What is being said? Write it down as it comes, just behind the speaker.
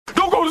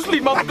to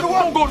sleep, man.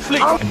 Don't go to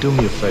sleep. And do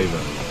me a favor.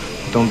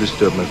 Don't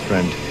disturb my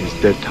friend. He's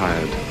dead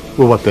tired.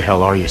 Well, what the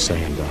hell are you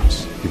saying,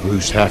 Doss? You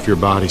lose half your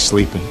body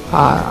sleeping?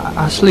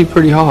 I sleep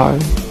pretty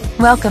hard.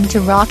 Welcome to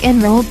Rock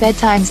and Roll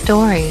Bedtime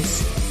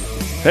Stories.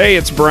 Hey,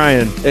 it's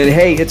Brian. And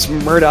hey, it's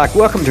Murdoch.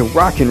 Welcome to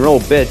Rock and Roll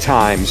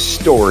Bedtime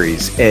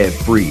Stories,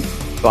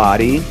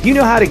 everybody. You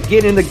know how to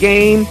get in the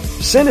game?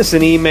 Send us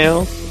an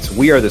email. It's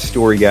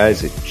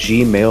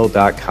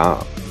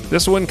wearethestoryguys@gmail.com.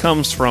 This one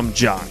comes from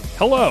John.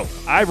 Hello,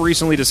 I've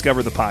recently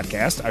discovered the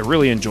podcast. I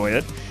really enjoy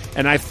it.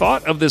 And I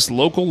thought of this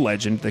local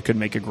legend that could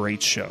make a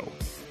great show.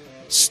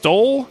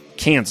 Stull,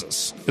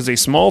 Kansas is a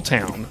small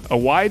town, a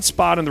wide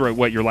spot in the road.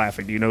 What, you're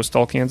laughing? Do you know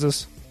Stull,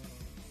 Kansas?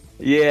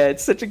 Yeah,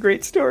 it's such a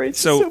great story. It's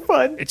so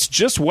fun. It's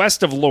just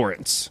west of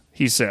Lawrence,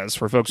 he says.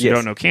 For folks who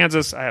don't know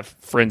Kansas, I have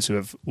friends who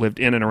have lived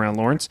in and around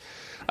Lawrence.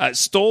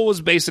 Stull was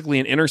basically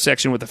an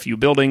intersection with a few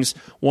buildings.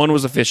 One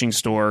was a fishing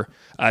store.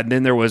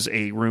 Then there was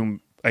a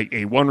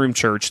one-room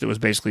church that was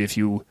basically a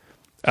few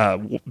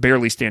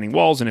barely standing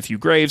walls and a few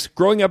graves.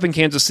 Growing up in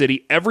Kansas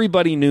City,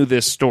 everybody knew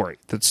this story,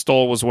 that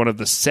Stull was one of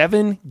the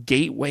 7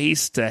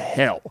 gateways to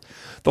hell.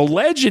 The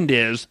legend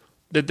is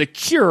that the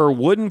Cure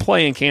wouldn't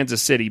play in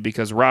Kansas City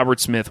because Robert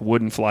Smith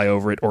wouldn't fly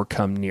over it or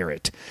come near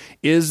it.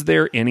 Is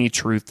there any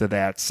truth to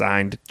that?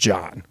 Signed,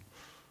 John.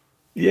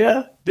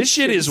 Yeah. This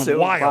shit is so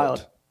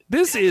wild.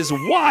 This is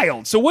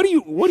wild. So what do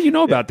you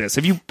know about this?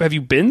 Have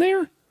you been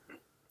there?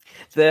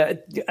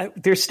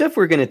 There's stuff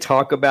we're going to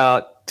talk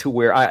about to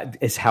where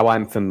is how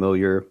I'm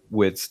familiar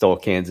with Stull,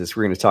 Kansas.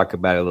 We're going to talk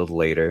about it a little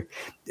later.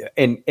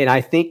 And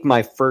I think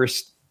my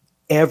first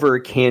ever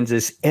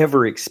Kansas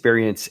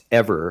experience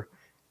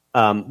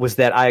was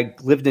that I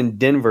lived in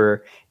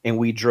Denver and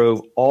we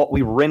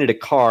rented a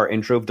car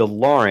and drove to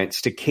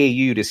Lawrence to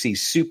KU to see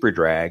Super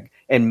Drag.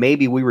 And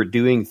maybe we were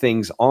doing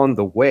things on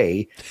the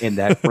way in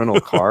that rental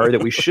car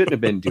that we shouldn't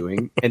have been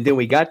doing. And then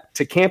we got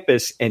to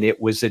campus and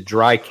it was a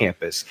dry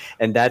campus.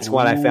 And that's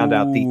when I found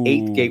out the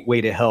 8th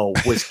gateway to hell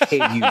was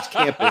KU's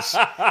campus.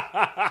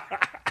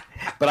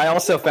 But I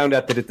also found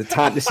out that at the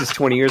time, this is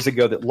 20 years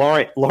ago, that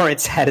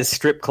Lawrence had a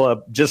strip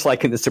club just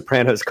like in The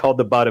Sopranos called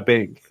the Bada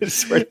Bing. I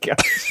swear to God.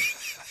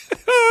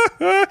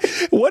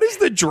 What is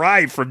the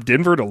drive from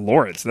Denver to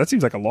Lawrence? That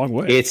seems like a long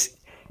way.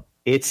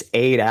 It's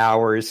 8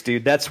 hours,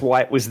 dude. That's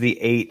why it was the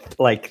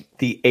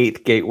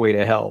 8th gateway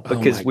to hell,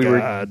 because we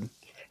were out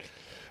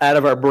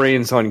of our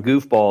brains on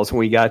goofballs when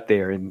we got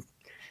there, and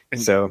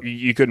so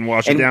you couldn't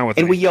wash it down with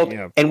it. We yelled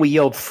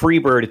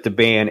Freebird at the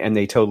band, and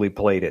they totally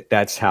played it.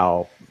 That's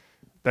how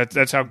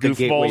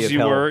goofballs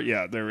you were.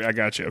 Yeah, there. I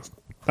got you.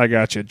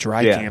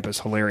 Dry campus,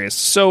 hilarious.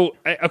 So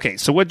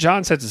so what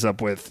John sets us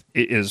up with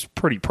is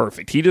pretty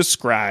perfect. He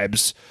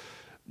describes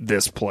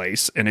this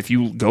place, and if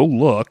you go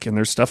look, and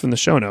there's stuff in the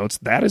show notes,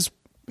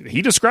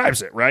 he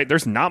describes it, right?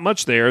 There's not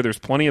much there. There's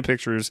plenty of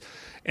pictures,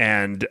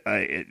 and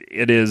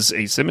it is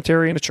a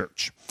cemetery and a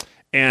church.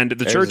 And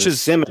the church is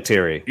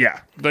cemetery.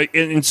 Yeah.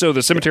 And so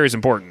the cemetery is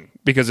important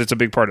because it's a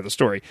big part of the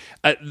story.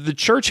 The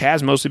church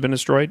has mostly been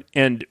destroyed,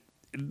 and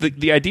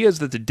the idea is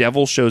that the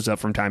devil shows up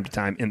from time to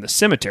time in the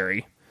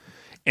cemetery,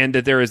 and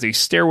that there is a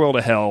stairwell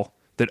to hell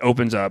that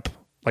opens up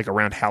like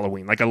around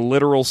Halloween, like a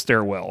literal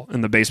stairwell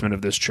in the basement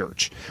of this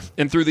church.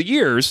 And through the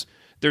years,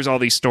 there's all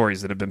these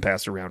stories that have been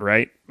passed around,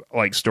 right?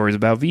 Like stories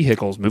about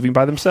vehicles moving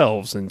by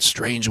themselves and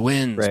strange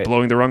winds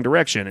blowing the wrong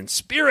direction and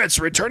spirits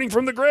returning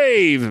from the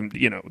grave and,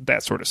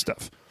 that sort of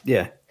stuff.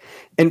 Yeah.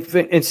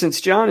 And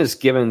since John has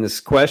given this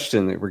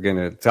question that we're going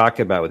to talk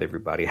about with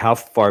everybody, how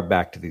far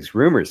back do these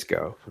rumors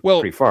go?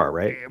 Well, pretty far,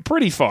 right?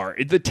 Pretty far.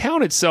 The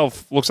town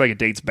itself looks like it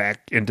dates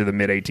back into the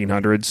mid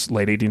 1800s,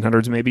 late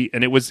 1800s maybe,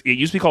 and it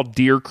used to be called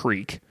Deer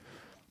Creek,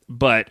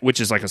 which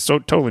is like a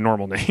totally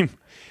normal name.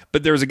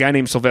 But there was a guy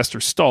named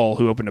Sylvester Stull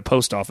who opened a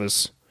post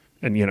office.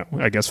 And,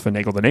 I guess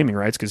finagled the naming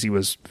rights because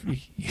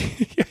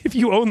if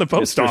you own the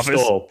post office,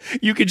 Stull,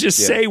 you could just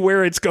say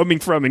where it's coming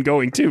from and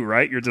going to,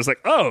 right? You're just like,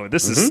 oh,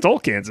 this is Stull,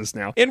 Kansas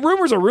now. And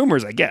rumors are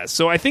rumors, I guess.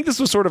 So I think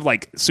this was sort of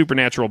like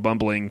supernatural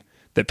bumbling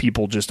that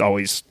people just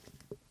always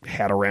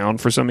had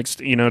around for some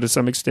to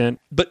some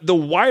extent. But the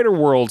wider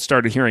world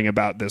started hearing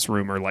about this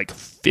rumor like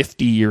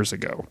 50 years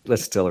ago.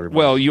 Let's tell everybody.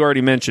 Well, you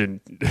already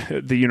mentioned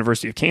the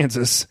University of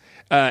Kansas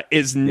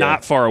is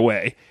not far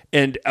away.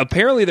 And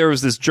apparently there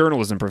was this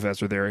journalism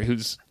professor there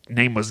whose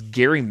name was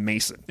Gary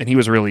Mason, and he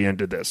was really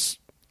into this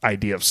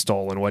idea of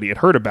Stull and what he had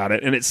heard about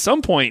it. And at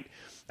some point,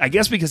 I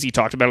guess because he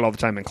talked about it all the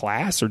time in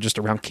class or just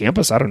around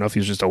campus, I don't know if he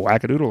was just a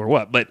wackadoodle or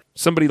what, but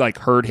somebody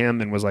heard him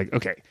and was like,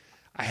 okay,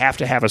 I have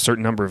to have a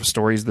certain number of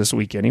stories this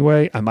week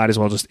anyway. I might as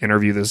well just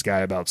interview this guy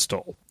about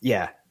Stull.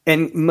 Yeah.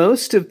 And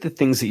most of the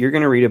things that you're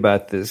going to read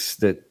about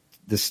the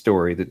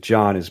story that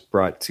John has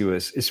brought to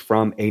us is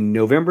from a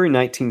November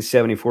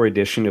 1974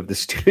 edition of the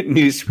student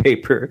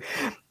newspaper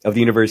of the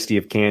University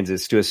of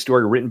Kansas, to a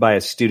story written by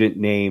a student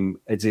named,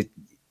 is it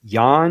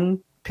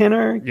Jan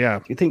Pinner? Yeah.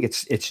 I think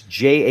it's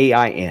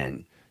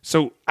Jain.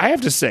 So I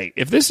have to say,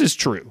 if this is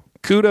true,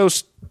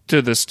 kudos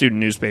to the student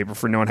newspaper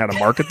for knowing how to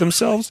market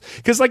themselves.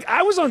 Because, like,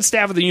 I was on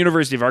staff of the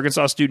University of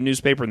Arkansas student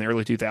newspaper in the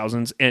early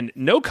 2000s, and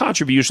no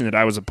contribution that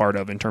I was a part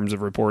of in terms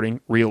of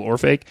reporting, real or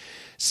fake,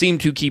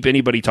 seemed to keep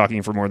anybody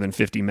talking for more than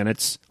 50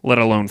 minutes, let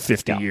alone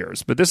 50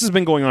 years. But this has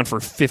been going on for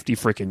 50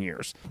 freaking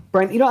years.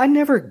 Brian, I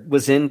never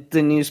was in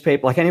the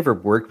newspaper. Like, I never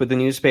worked with the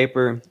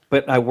newspaper,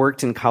 but I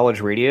worked in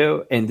college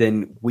radio, and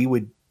then we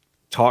would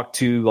talk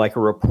to, like, a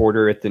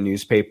reporter at the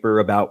newspaper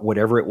about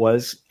whatever it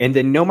was. And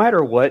then no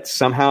matter what,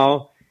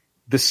 somehow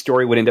the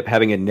story would end up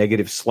having a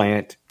negative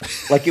slant.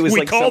 Like, it was we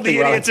like called the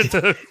wrong. idiots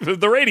at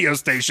the radio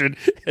station,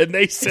 and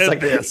they said like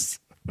this.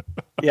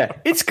 Yeah,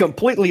 it's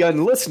completely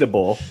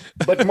unlistenable.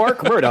 But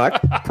Mark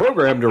Murdoch,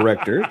 program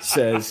director,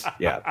 says,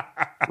 yeah,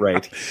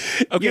 right.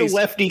 Okay, you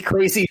lefty,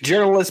 crazy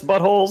journalist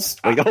buttholes.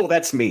 Like, oh,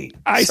 that's me.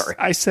 Sorry.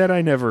 I said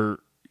I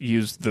never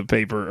used the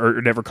paper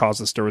or never caused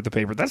a stir with the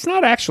paper. That's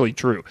not actually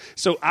true.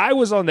 So I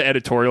was on the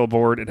editorial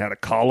board and had a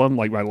column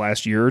like my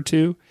last year or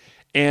two.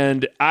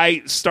 And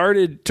I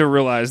started to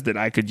realize that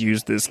I could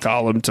use this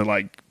column to,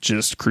 like,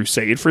 just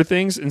crusade for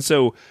things. And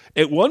so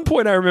at one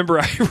point I remember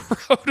I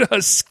wrote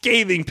a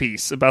scathing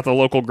piece about the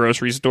local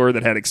grocery store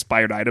that had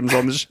expired items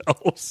on the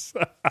shelves.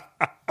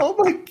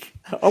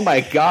 Oh my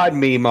God,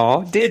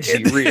 Meemaw. Did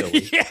she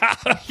really? Yeah,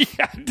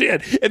 I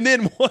did. And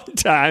then one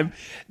time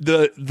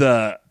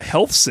the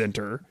health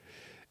center,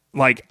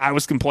 like, I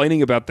was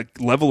complaining about the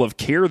level of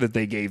care that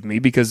they gave me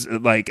because,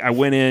 like, I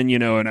went in,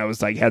 and I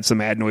was like, had some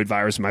adenoid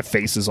virus and my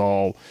face is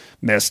all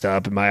messed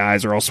up and my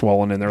eyes are all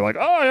swollen and they're like,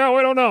 oh yeah,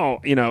 we don't know,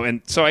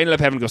 and so I ended up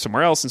having to go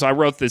somewhere else. And so I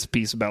wrote this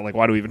piece about, like,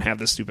 why do we even have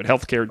this stupid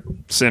healthcare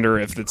center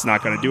if it's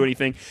not going to do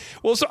anything?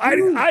 Well, so I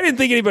didn't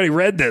think anybody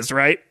read this,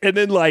 right? And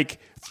then, like,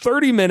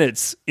 30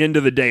 minutes into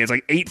the day, it's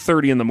like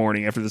 8:30 in the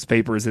morning after this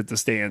paper is hit the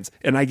stands,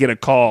 and I get a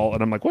call,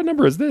 and I'm like, what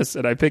number is this?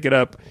 And I pick it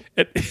up,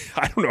 and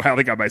I don't know how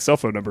they got my cell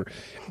phone number,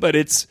 but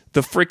it's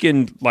the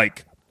freaking,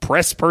 like,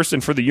 press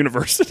person for the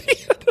university.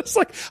 It's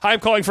like, hi,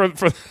 I'm calling from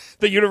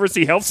the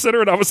University Health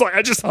Center, and I was like,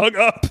 I just hung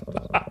up.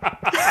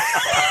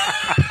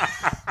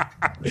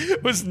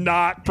 Was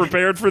not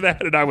prepared for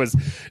that, and I was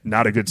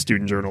not a good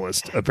student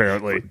journalist,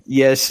 apparently.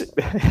 Yes.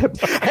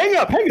 Hang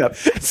up.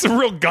 It's some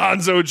real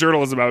gonzo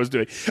journalism I was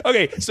doing.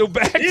 Okay, so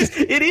back.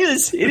 It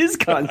is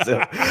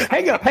gonzo.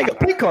 Hang up.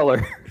 Pink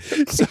collar.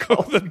 So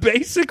the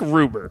basic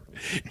rumor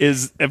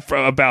is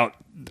about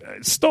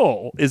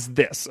Stull is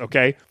this,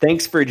 okay?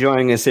 Thanks for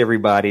joining us,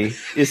 everybody.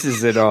 This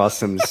is an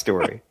awesome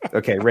story.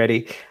 Okay,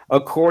 ready?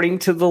 According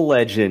to the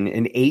legend,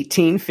 in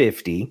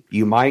 1850,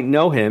 you might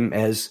know him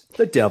as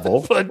the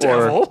devil,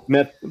 or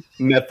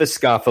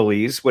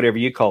Mephistopheles, whatever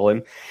you call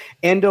him,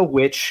 and a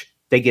witch.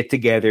 They get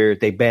together,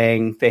 they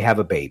bang, they have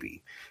a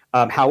baby.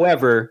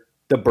 However,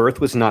 the birth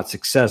was not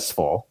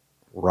successful,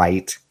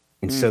 right?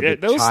 And so the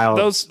child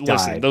died.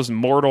 Listen, those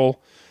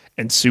mortal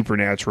and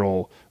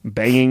supernatural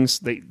bangings,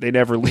 they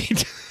never lead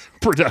to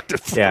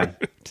productive fruit.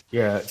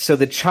 Yeah. So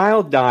the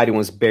child died and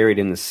was buried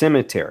in the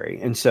cemetery.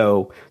 And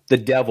so the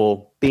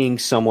devil, being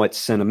somewhat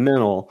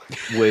sentimental,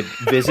 would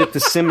visit the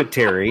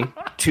cemetery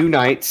 2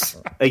 nights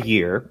a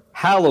year.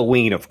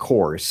 Halloween, of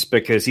course,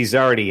 because he's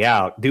already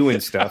out doing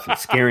stuff and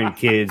scaring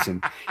kids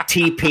and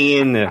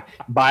TPing the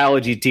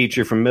biology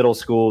teacher from middle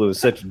school who was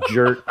such a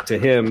jerk to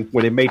him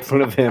when they made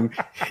fun of him.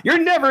 You're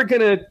never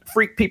going to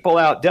freak people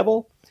out,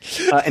 devil.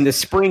 And the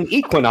spring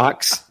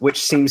equinox,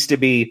 which seems to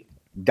be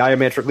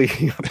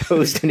diametrically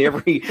opposed in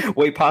every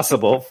way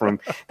possible from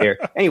there.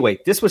 Anyway,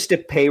 this was to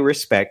pay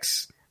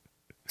respects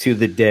to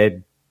the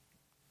dead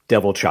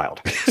devil child.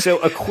 So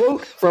a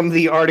quote from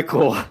the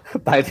article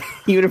by the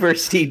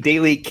University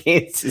Daily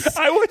Kansas.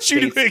 I want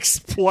you to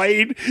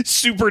explain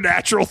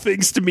supernatural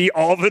things to me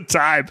all the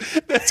time.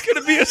 That's going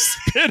to be a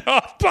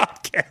spin-off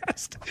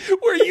podcast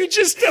where you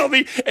just tell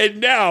me, and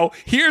now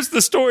here's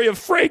the story of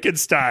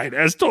Frankenstein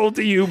as told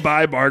to you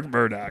by Mark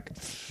Murdoch.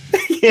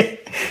 Yeah.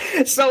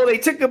 So they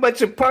took a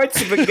bunch of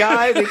parts of a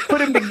guy, they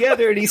put him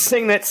together, and he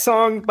sang that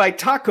song by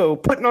Taco,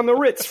 Putting on the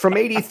Ritz from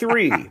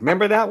 83.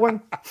 Remember that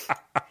one?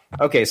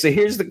 Okay, so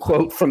here's the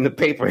quote from the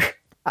paper.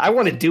 I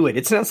want to do it.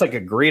 It sounds like a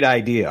great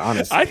idea,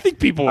 honestly. I think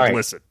people will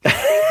listen.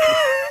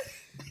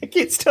 I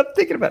can't stop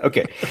thinking about it.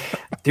 Okay,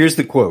 here's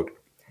the quote.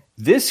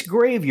 This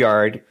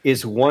graveyard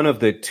is one of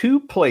the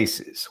 2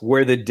 places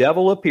where the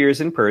devil appears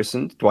in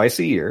person twice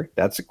a year.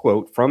 That's a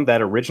quote from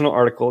that original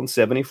article in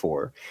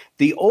 74.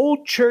 The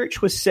old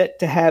church was set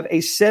to have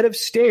a set of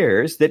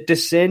stairs that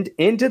descend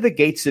into the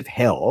gates of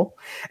hell.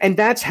 And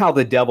that's how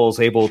the devil's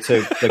able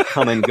to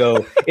come and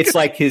go. It's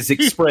like his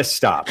express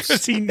stops.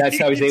 That's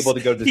how he's able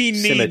to go to the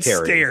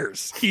cemetery.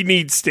 He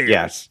needs stairs.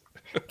 Yes.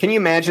 Can you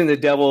imagine the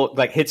devil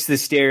like hits the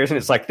stairs and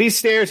it's like, these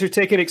stairs are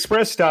taking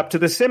express stop to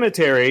the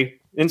cemetery.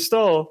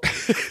 Install.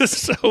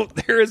 So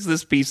there is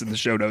this piece in the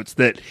show notes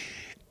that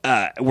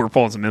we're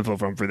pulling some info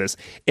from for this.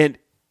 And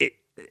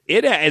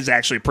it is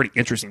actually a pretty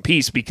interesting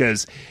piece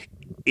because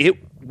it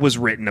was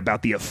written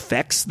about the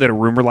effects that a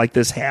rumor like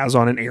this has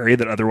on an area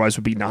that otherwise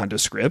would be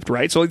nondescript,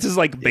 right? So this is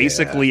like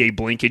basically a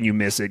blink and you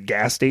miss it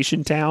gas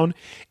station town.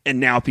 And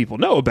now people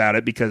know about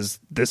it because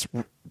this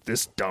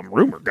this dumb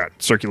rumor got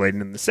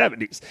circulating in the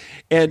 70s.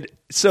 And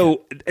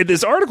so and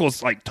this article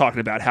is like talking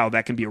about how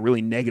that can be a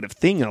really negative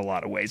thing in a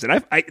lot of ways.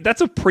 And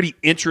that's a pretty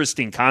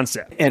interesting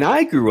concept. And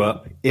I grew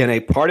up in a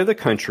part of the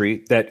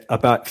country that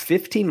about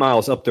 15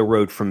 miles up the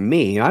road from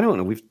me, I don't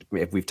know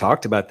if we've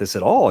talked about this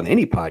at all in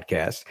any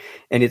podcast,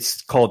 and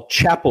it's called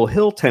Chapel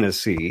Hill,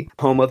 Tennessee,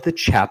 home of the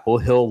Chapel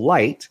Hill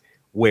Light,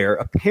 where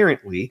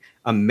apparently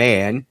a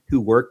man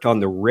who worked on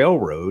the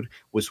railroad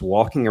was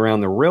walking around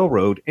the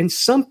railroad and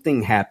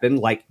something happened,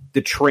 like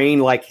the train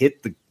like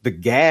hit the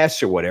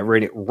gas or whatever,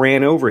 and it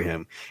ran over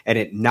him. And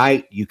at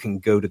night you can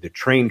go to the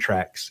train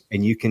tracks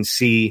and you can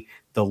see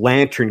the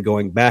lantern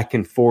going back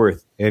and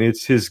forth, and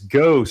it's his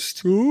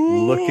ghost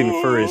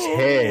looking for his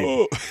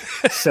head.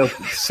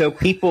 So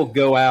people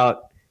go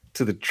out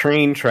to the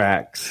train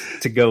tracks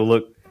to go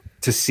look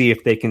to see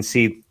if they can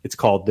see. It's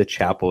called the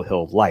Chapel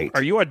Hill Light.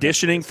 Are you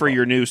auditioning for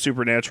your new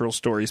Supernatural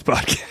Stories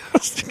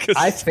podcast?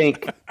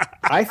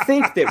 I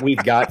think that we've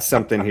got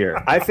something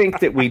here. I think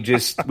that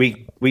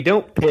we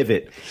don't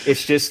pivot.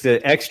 It's just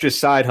the extra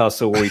side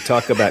hustle where we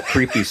talk about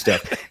creepy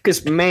stuff.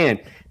 Because man,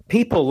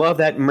 people love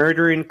that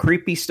murdering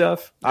creepy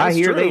stuff. I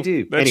hear they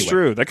do. That's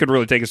true. That could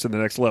really take us to the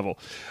next level.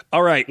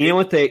 All right. You know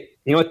what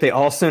they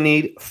also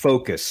need?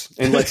 Focus.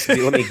 And let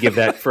me give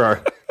that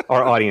for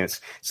our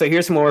audience. So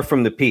here's more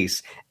from the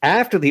piece.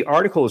 After the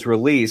article was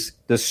released,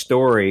 the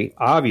story,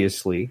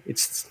 obviously,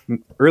 it's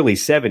early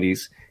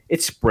 70s,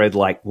 it spread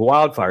like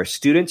wildfire.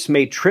 Students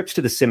made trips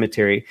to the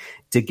cemetery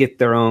to get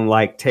their own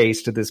like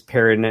taste of this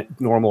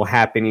paranormal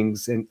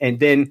happenings. And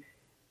then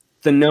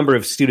the number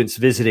of students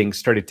visiting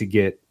started to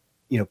get,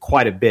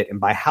 quite a bit. And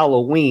by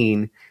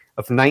Halloween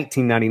of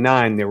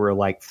 1999, there were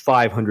like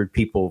 500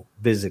 people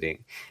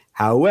visiting.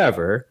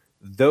 However,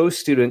 those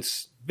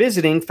students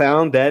visiting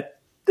found that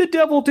the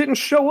devil didn't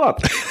show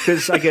up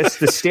because I guess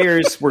the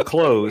stairs were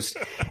closed,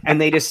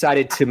 and they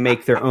decided to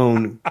make their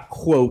own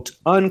quote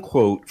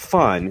unquote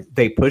fun.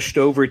 They pushed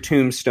over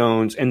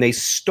tombstones and they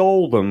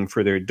stole them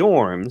for their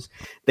dorms.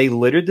 They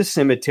littered the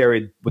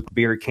cemetery with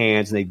beer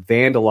cans and they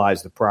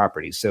vandalized the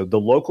property. So the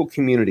local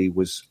community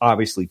was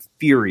obviously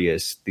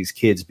furious, these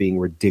kids being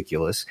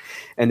ridiculous,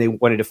 and they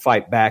wanted to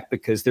fight back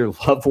because their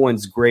loved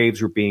ones'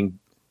 graves were being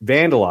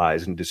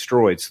vandalized and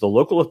destroyed. So the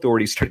local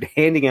authorities started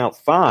handing out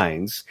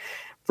fines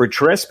for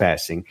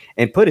trespassing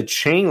and put a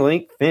chain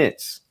link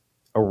fence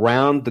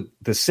around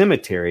the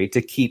cemetery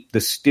to keep the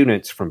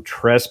students from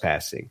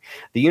trespassing.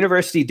 The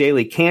University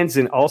Daily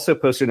Kansan also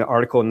posted an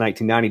article in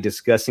 1990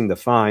 discussing the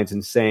fines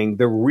and saying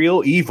the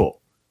real evil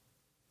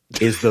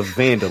is the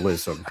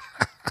vandalism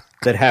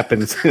that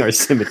happens in our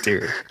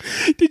cemetery.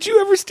 Did you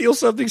ever steal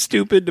something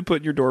stupid to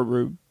put in your dorm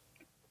room?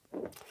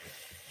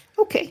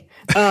 Okay.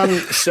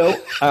 So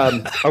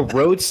a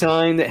road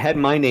sign that had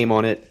my name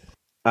on it,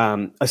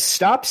 a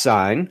stop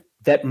sign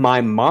that my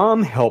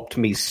mom helped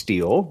me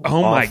steal.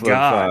 Oh my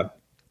God.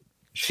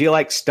 She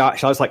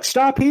stopped. I was like,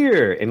 stop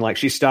here. And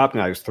she stopped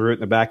and I just threw it in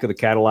the back of the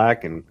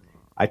Cadillac and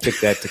I took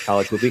that to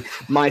college with me.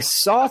 My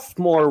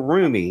sophomore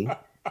roomie,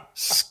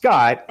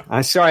 Scott,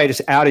 I'm sorry I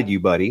just outed you,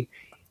 buddy.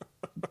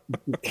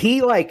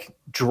 He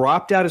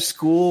dropped out of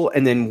school.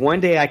 And then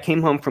one day I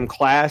came home from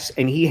class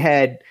and he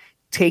had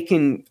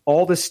taken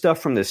all the stuff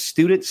from the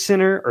student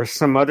center or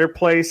some other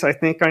place. I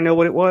think I know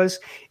what it was.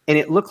 And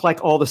it looked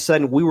like all of a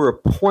sudden we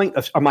were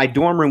my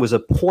dorm room was a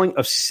point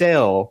of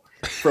sale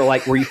for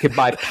where you could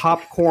buy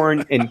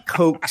popcorn and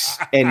Cokes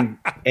and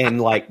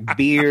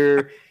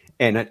beer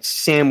and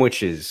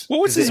sandwiches. What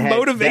was his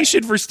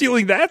motivation for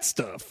stealing that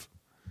stuff?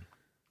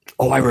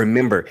 Oh, I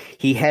remember.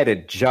 He had a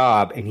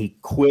job and he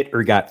quit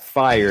or got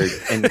fired.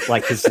 And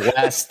his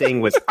last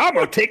thing was, I'm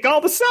going to take all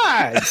the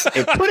signs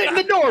and put it in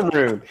the dorm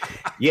room.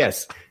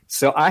 Yes.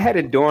 So I had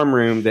a dorm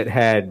room that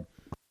had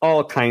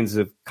all kinds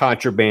of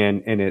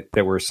contraband in it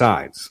that were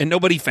signs. And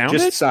nobody found it?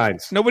 Just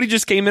signs. Nobody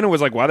just came in and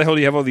was like, why the hell do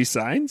you have all these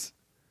signs?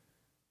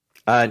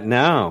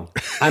 No.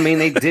 I mean,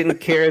 they didn't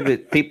care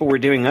that people were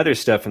doing other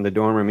stuff in the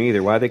dorm room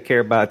either. Why they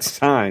care about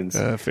signs?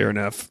 Fair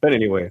enough. But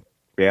anyway,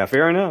 yeah,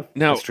 fair enough.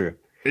 Now, that's true.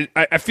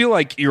 I feel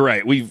like you're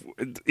right.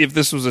 If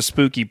this was a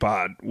spooky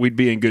pod, we'd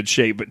be in good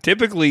shape. But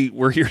typically,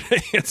 we're here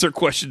to answer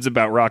questions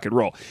about rock and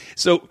roll.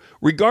 So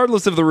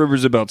regardless of the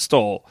rumors about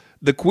Stull,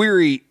 the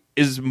query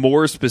is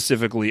more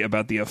specifically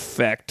about the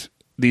effect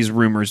these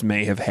rumors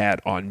may have had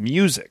on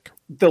music.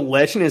 The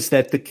legend is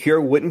that The Cure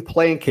wouldn't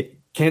play in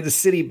Kansas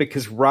City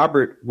because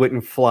Robert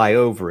wouldn't fly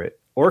over it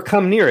or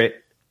come near it.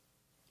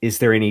 Is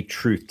there any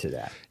truth to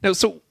that? Now,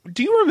 so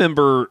do you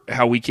remember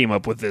how we came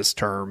up with this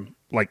term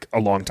a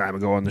long time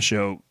ago on the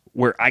show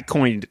where I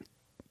coined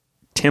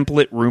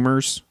template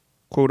rumors,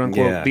 quote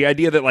unquote? Yeah. The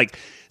idea that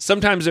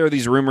sometimes there are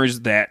these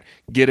rumors that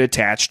get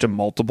attached to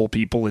multiple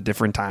people at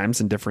different times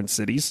in different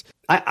cities.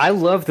 I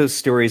love those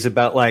stories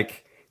about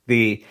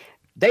they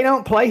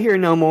don't play here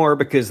no more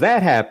because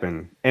that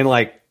happened. And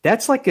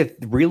that's a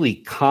really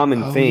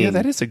common thing. Yeah,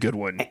 that is a good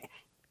one.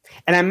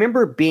 And I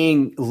remember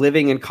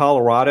living in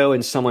Colorado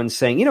and someone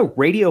saying,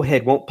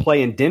 Radiohead won't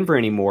play in Denver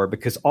anymore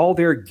because all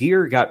their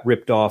gear got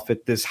ripped off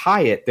at this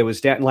Hyatt that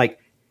was down.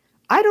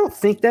 I don't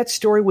think that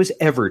story was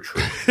ever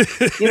true.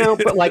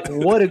 But like,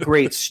 what a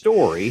great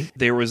story.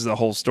 There was the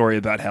whole story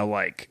about how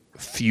like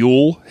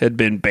fuel had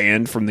been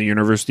banned from the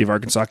University of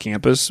Arkansas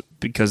campus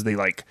because they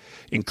like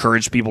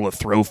encouraged people to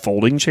throw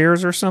folding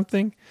chairs or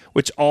something,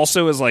 which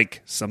also is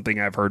like something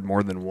I've heard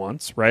more than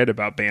once, right?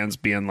 About bands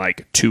being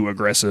like too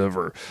aggressive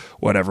or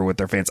whatever with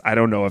their fans. I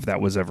don't know if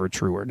that was ever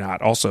true or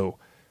not. Also,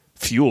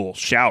 Fuel,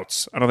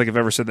 Shouts. I don't think I've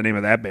ever said the name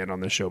of that band on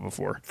this show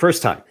before.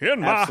 First time. In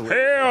my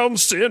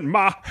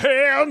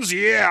hands,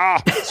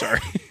 yeah. Sorry.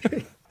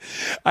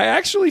 I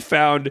actually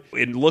found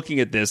in looking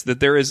at this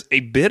that there is a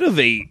bit of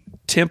a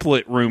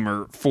template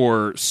rumor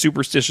for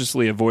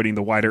superstitiously avoiding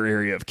the wider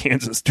area of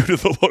Kansas due to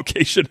the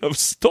location of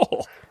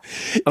Stull.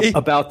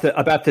 About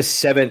the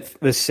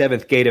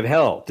seventh gate of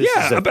hell.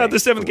 About the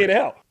seventh gate of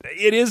hell.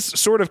 It is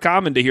sort of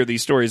common to hear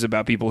these stories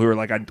about people who are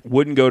like, I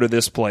wouldn't go to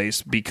this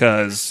place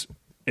because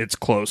it's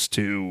close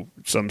to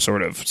some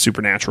sort of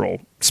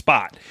supernatural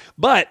spot.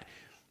 But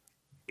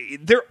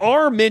there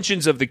are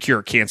mentions of The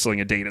Cure canceling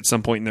a date at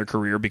some point in their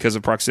career because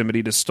of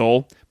proximity to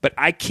Stull, but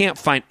I can't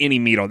find any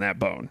meat on that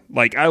bone.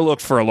 Like, I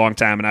looked for a long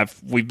time, and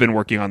we've been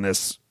working on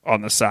this on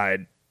the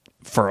side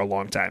for a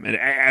long time, and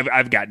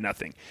I've got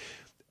nothing.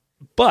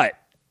 But,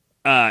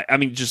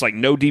 just like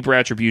no deeper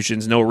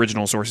attributions, no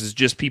original sources,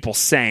 just people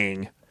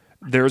saying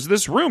there's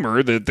this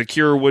rumor that The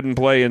Cure wouldn't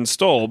play in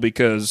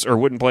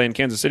wouldn't play in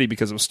Kansas City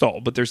because of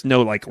Stull, but there's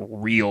no like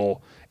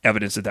real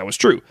evidence that was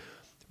true.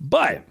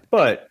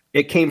 But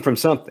it came from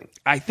something.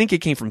 I think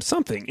it came from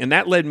something, and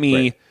that led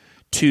me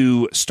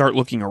to start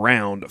looking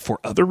around for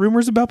other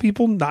rumors about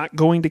people not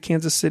going to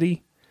Kansas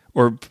City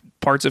or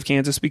parts of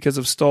Kansas because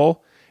of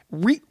Stull.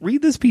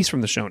 Read this piece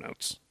from the show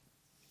notes.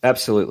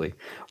 Absolutely.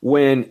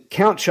 When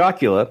Pope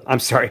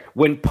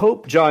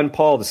John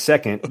Paul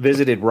II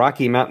visited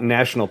Rocky Mountain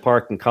National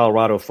Park in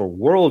Colorado for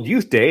World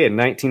Youth Day in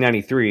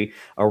 1993,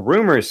 a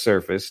rumor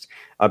surfaced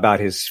about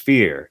his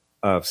fear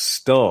of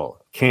Stull,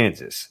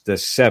 Kansas, the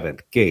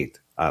seventh gate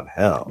of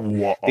hell.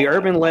 Whoa. The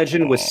urban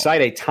legend would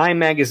cite a Time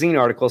magazine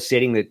article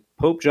stating that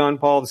Pope John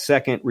Paul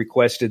II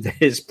requested that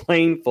his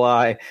plane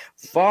fly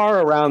far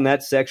around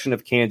that section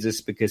of Kansas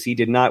because he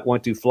did not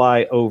want to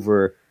fly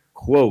over,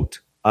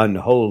 quote,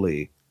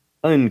 unholy,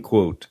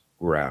 unquote,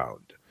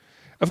 ground.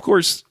 Of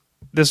course,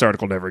 this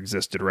article never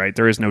existed, right?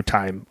 There is no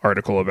Time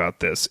article about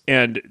this.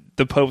 And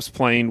the Pope's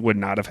plane would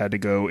not have had to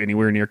go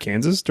anywhere near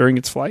Kansas during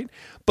its flight.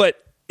 But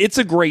it's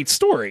a great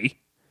story.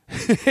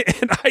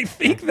 And I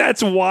think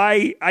that's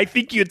why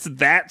it's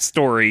that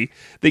story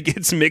that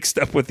gets mixed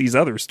up with these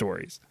other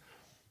stories.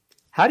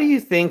 How do you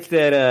think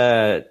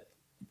that,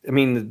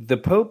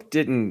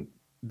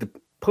 the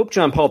Pope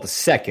John Paul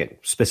II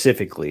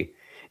specifically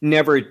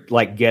never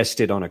like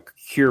guessed it on a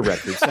Cure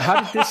record. So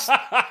how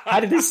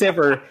did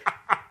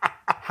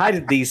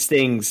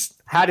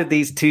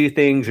these two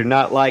things are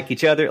not like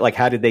each other? Like,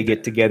 how did they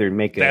get together and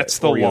make That's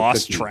the Oreo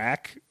lost cookie?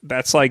 track.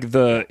 That's like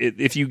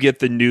if you get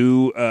the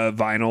new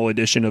vinyl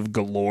edition of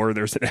Galore,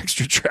 there's an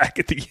extra track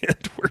at the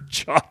end where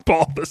John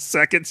Paul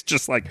II's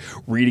just like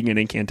reading an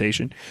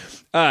incantation.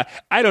 I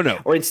don't know.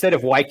 Or instead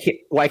of why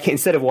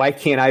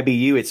can't I be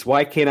you, it's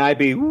why can't I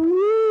be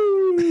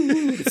woo?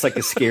 It's like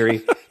a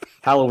scary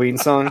Halloween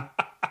song.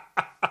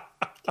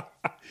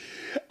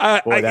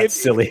 Boy, that's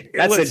silly.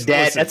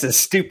 That's a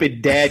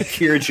stupid dad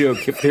Cure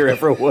joke if there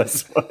ever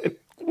was one.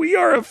 We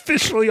are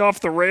officially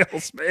off the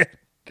rails, man.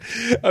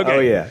 Okay. Oh,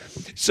 yeah.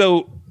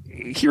 So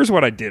here's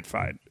what I did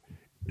find.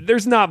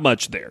 There's not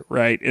much there,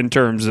 right, in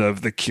terms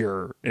of The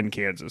Cure in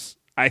Kansas.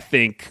 I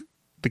think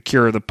The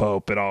Cure, the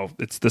Pope,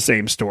 it's the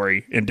same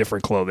story in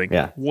different clothing.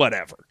 Yeah.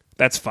 Whatever.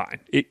 That's fine.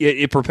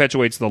 It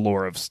perpetuates the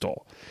lore of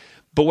Stull.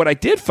 But what I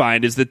did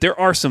find is that there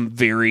are some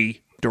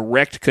very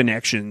direct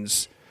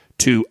connections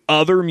to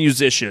other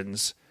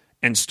musicians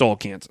and Stull,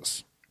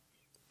 Kansas.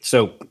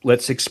 So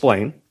let's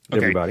explain,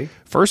 everybody.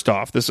 First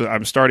off,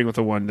 I'm starting with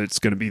the one that's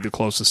going to be the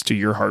closest to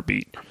your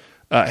heartbeat.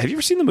 Have you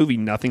ever seen the movie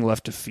Nothing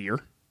Left to Fear?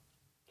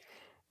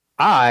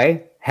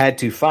 I had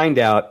to find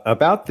out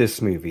about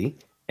this movie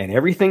and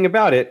everything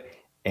about it.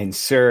 And,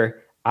 sir,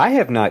 I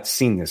have not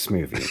seen this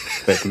movie,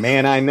 but,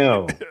 man, I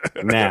know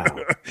now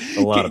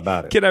a lot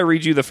about it. Can I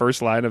read you the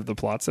first line of the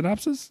plot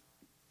synopsis?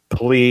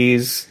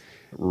 Please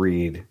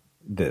read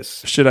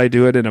this. Should I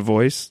do it in a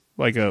voice,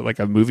 like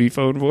a movie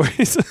phone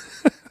voice?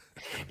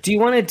 Do you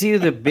want to do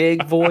the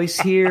big voice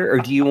here, or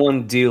do you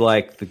want to do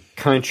like the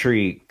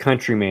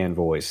countryman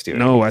voice?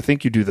 No, I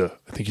think you do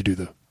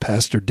the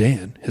Pastor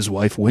Dan, his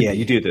wife Wendy. Yeah,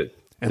 you do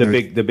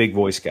the big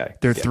voice guy.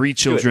 Their three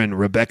children,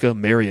 Rebecca,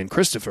 Mary, and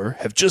Christopher,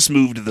 have just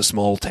moved to the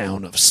small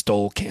town of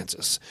Stull,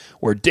 Kansas,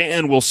 where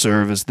Dan will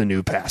serve as the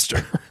new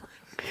pastor.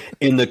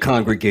 In the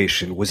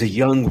congregation was a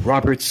young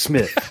Robert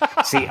Smith.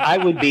 See, I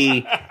would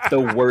be the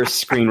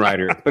worst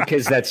screenwriter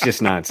because that's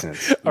just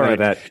nonsense. All right.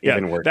 That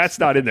even works. That's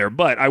not in there,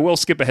 but I will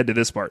skip ahead to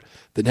this part.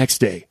 The next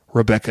day,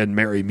 Rebecca and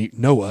Mary meet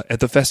Noah at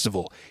the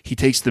festival. He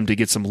takes them to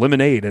get some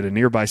lemonade at a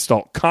nearby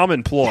stall.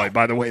 Common ploy,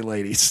 by the way,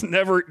 ladies.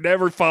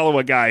 Never follow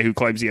a guy who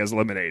claims he has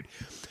lemonade.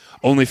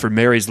 Only for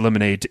Mary's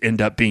lemonade to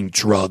end up being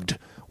drugged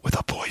with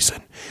a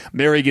poison.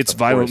 Mary gets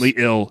violently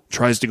ill,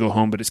 tries to go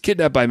home, but is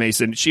kidnapped by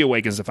Mason. She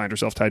awakens to find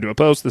herself tied to a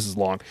post. This is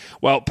long.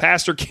 While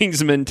Pastor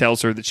Kingsman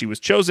tells her that she was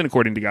chosen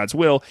according to God's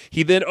will,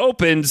 he then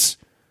opens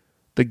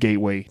the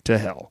gateway to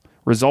hell,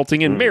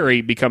 resulting in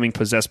Mary becoming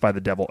possessed by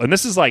the devil. And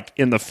this is like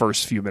in the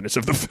first few minutes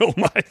of the film,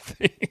 I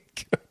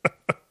think.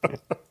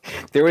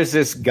 There was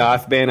this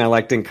goth band I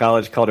liked in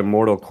college called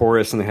Immortal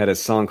Chorus, and they had a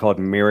song called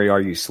Mary,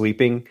 Are You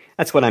Sleeping?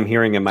 That's what I'm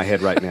hearing in my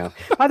head right now.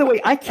 By the way,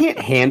 I can't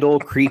handle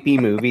creepy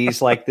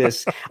movies like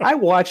this. I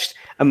watched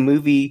a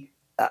movie,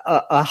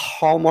 a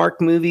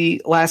Hallmark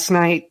movie last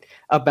night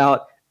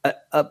about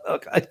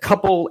a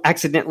couple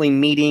accidentally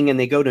meeting, and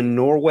they go to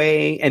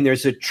Norway, and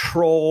there's a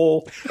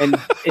troll, and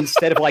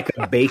instead of like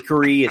a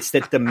bakery, it's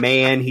that the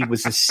man, he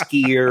was a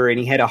skier, and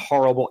he had a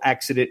horrible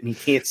accident, and he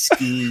can't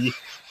ski.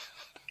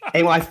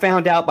 And I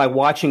found out by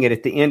watching it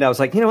at the end, I was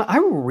like, you know, I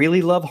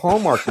really love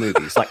Hallmark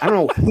movies. Like, I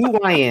don't know who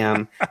I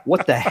am,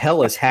 what the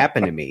hell has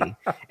happened to me.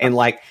 And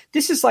like,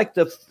 this is like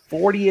the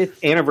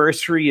 40th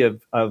anniversary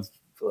of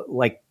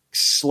like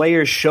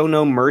Slayer's Show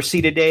No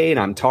Mercy today.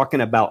 And I'm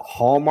talking about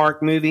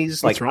Hallmark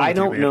movies. Like, I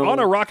don't know. On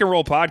a rock and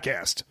roll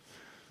podcast.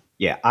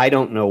 Yeah, I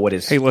don't know what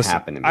has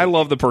happened to me. I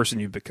love the person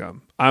you've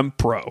become. I'm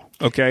pro,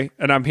 okay?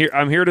 And I'm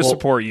here to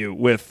support you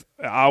with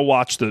I'll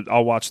watch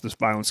the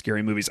violent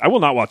scary movies. I will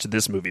not watch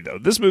this movie though.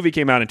 This movie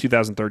came out in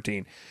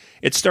 2013.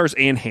 It stars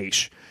Anne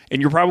Heche.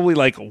 And you're probably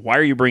like, why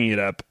are you bringing it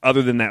up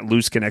other than that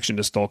loose connection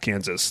to Stull,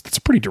 Kansas? That's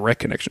a pretty direct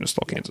connection to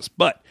Stull, Kansas.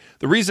 But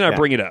the reason I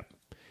bring it up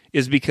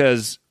is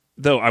because,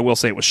 though I will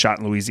say it was shot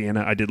in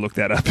Louisiana, I did look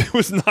that up. It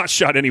was not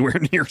shot anywhere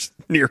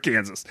near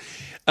Kansas.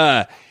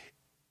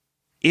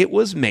 It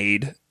was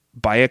made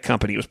by a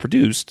company. It was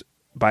produced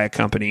by a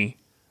company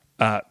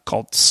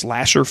called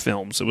Slasher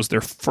Films. It was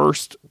their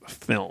first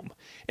film.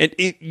 And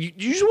you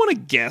just want to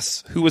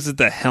guess who was at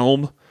the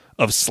helm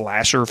of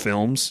Slasher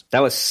Films?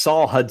 That was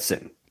Saul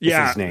Hudson.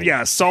 His name.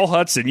 Yeah, Saul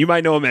Hudson. You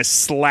might know him as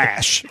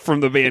Slash from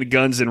the band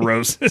Guns N'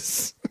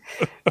 Roses.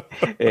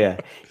 Yeah.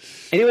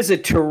 And it was a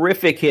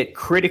terrific hit,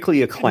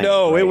 critically acclaimed.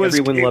 No, right?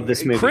 Everyone loved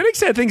this movie.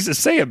 Critics had things to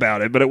say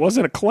about it, but it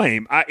wasn't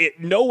acclaim.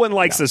 No one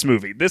likes this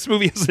movie. This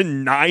movie is a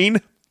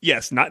 9.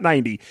 Yes, not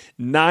 90,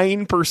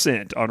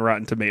 9% on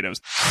Rotten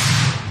Tomatoes.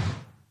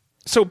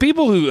 So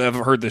people who have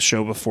heard this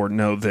show before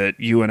know that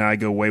you and I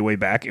go way, way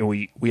back, and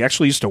we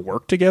actually used to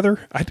work together.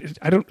 I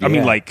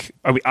mean,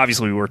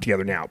 obviously we work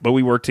together now, but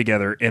we worked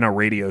together in a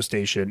radio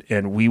station,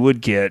 and we would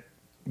get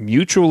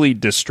mutually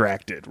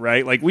distracted,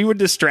 right? Like we would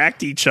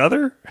distract each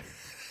other.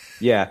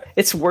 Yeah,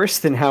 it's worse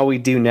than how we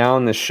do now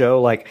on the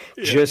show. Like,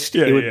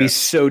 it would be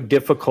so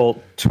difficult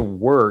to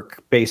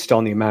work based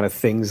on the amount of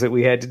things that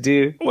we had to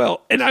do. Well,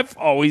 and I've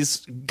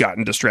always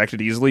gotten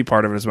distracted easily.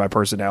 Part of it is my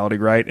personality,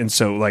 right? And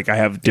so, like, I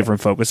have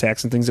different focus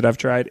hacks and things that I've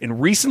tried. And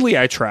recently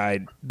I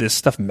tried this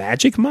stuff,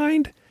 Magic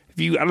Mind.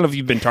 I don't know if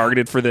you've been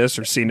targeted for this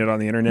or seen it on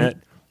the internet.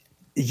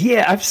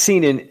 Yeah, I've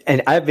seen it,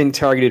 and I've been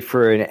targeted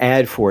for an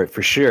ad for it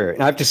for sure.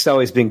 And I've just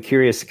always been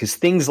curious because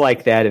things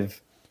like that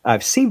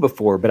I've seen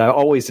before, but I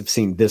always have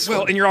seen this one.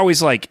 Well, and you're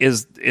always like,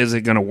 is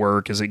it going to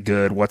work? Is it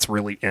good? What's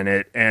really in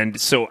it? And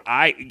so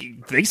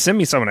they sent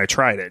me some and I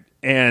tried it.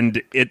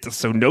 And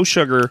so no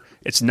sugar,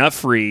 it's nut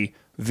free,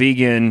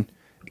 vegan,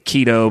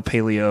 keto,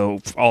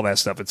 paleo, all that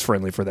stuff. It's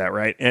friendly for that,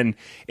 right? And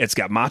it's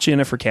got matcha in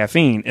it for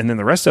caffeine. And then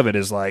the rest of it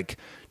is like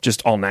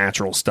just all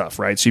natural stuff,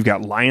 right? So you've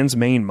got lion's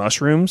mane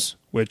mushrooms,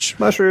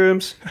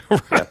 mushrooms.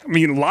 I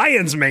mean,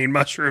 lion's mane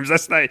mushrooms.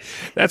 That's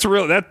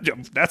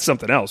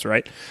something else,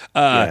 right?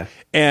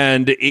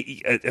 And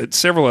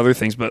several other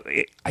things, but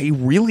I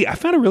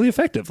found it really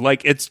effective.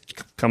 Like it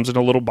comes in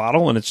a little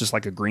bottle, and it's just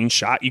like a green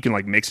shot. You can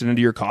like mix it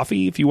into your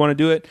coffee if you want to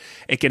do it.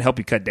 It can help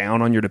you cut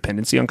down on your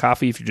dependency on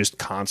coffee if you're just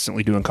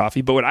constantly doing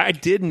coffee. But what I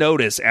did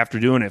notice after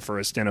doing it for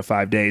a stint of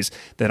 5 days,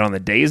 that on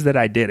the days that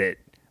I did it,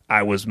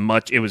 it was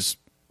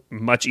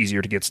much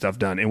easier to get stuff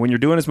done. And when you're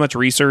doing as much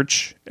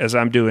research as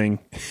I'm doing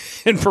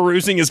and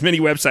perusing as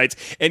many websites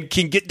and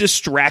can get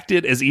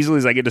distracted as easily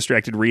as I get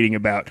distracted reading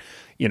about,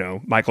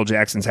 Michael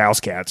Jackson's house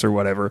cats or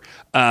whatever,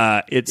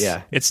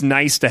 it's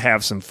nice to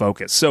have some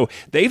focus. So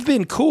they've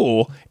been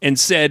cool and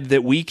said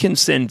that we can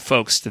send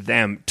folks to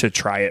them to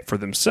try it for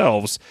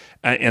themselves.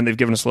 And they've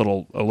given us a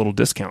little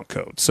discount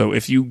code. So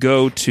if you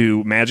go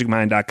to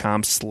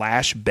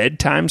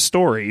magicmind.com/bedtime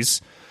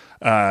stories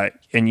and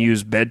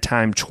use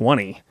bedtime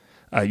 20,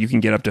 you can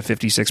get up to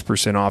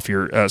 56% off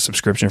your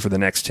subscription for the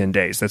next 10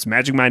 days. That's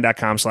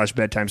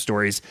magicmind.com/bedtime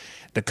stories.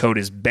 The code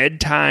is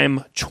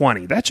bedtime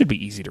 20. That should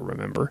be easy to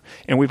remember.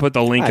 And we put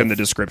the link in the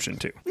description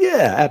too.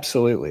 Yeah,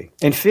 absolutely.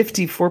 And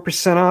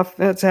 54% off,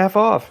 that's half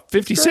off.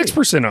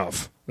 56%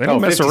 off. They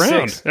don't mess 56.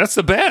 Around. That's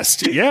the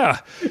best. Yeah.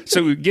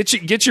 So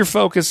get your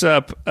focus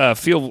up,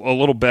 feel a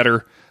little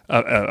better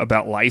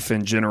about life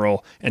in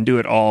general, and do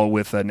it all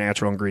with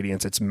natural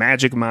ingredients. It's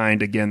Magic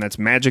Mind. Again, that's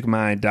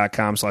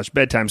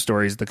magicmind.com/bedtime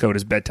stories. The code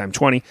is bedtime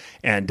 20,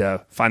 and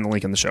find the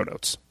link in the show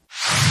notes.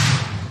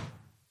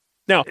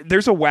 Now,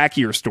 there's a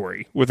wackier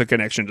story with a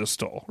connection to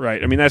Stull,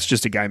 right? I mean, that's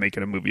just a guy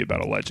making a movie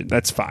about a legend.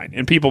 That's fine.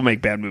 And people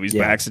make bad movies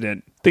by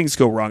accident. Things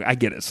go wrong. I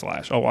get it,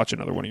 Slash. I'll watch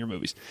another one of your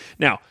movies.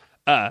 Now,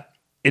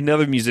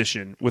 Another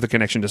musician with a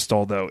connection to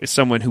Stull, though, is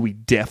someone who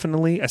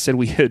I said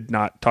we had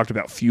not talked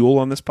about Fuel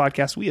on this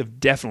podcast. We have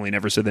definitely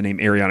never said the name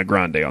Ariana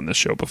Grande on this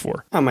show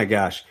before. Oh my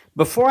gosh.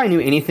 Before I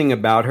knew anything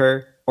about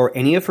her or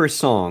any of her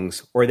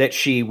songs or that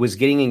she was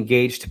getting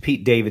engaged to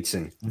Pete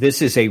Davidson,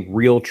 this is a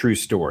real true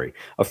story.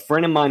 A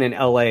friend of mine in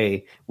LA,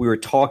 we were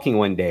talking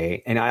one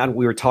day and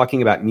we were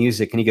talking about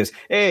music and he goes,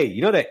 "Hey,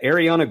 you know that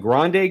Ariana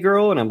Grande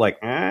girl?" And I'm like,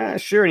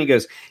 sure. And he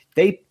goes,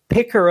 "They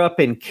pick her up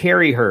and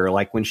carry her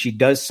like when she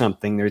does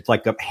something. There's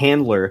like a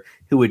handler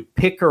who would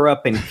pick her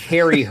up and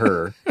carry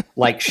her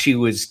like she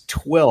was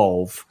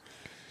 12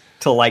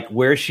 to like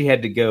where she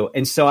had to go."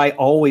 And so I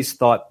always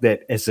thought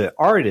that as an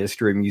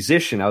artist or a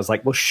musician, I was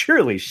like, well,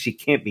 surely she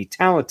can't be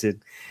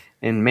talented.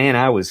 And man,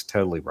 I was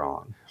totally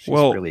wrong. She's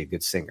really a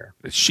good singer.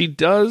 She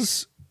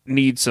does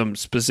need some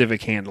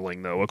specific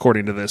handling, though,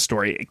 according to this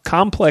story.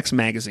 Complex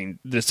Magazine,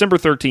 December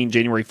 13,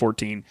 January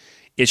 14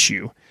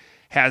 issue,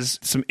 has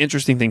some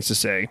interesting things to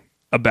say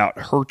about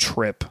her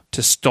trip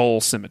to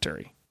Stull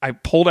Cemetery. I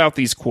pulled out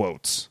these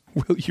quotes.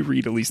 Will you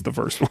read at least the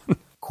first one?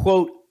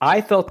 Quote, "I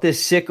felt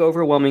this sick,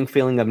 overwhelming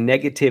feeling of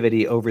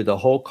negativity over the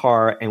whole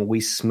car, and we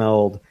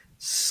smelled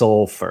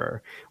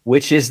sulfur,"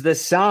 which is the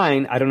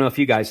sign, I don't know if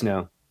you guys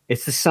know,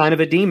 it's the sign of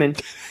a demon.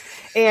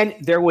 And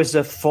there was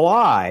a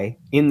fly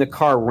in the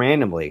car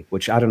randomly,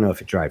 which I don't know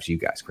if it drives you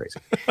guys crazy.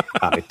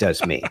 It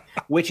does me,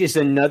 which is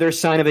another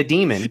sign of a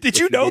demon. Did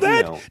you know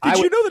that? Did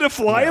you know that a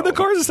fly in the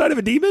car is a sign of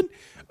a demon?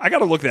 I got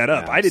to look that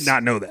up. I did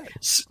not know that.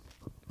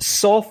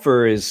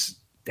 Sulfur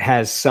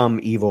has some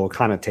evil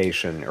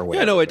connotation or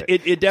whatever. Yeah, no,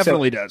 it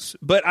definitely does.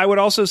 But I would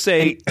also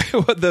say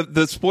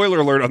the spoiler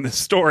alert on this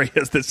story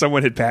is that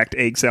someone had packed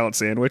egg salad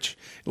sandwich,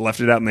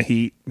 left it out in the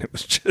heat, and it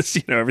was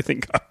just,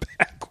 everything got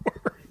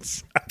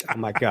backwards. Oh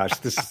my gosh.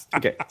 This is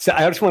okay. So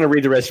I just want to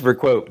read the rest of her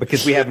quote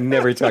because we have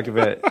never talked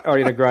about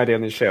Ariana Grande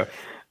on this show.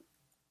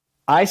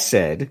 "I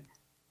said,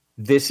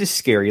 'This is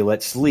scary.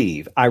 Let's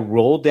leave.' I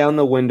rolled down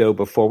the window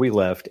before we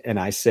left and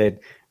I said,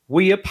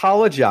 'We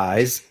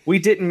apologize. We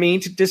didn't mean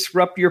to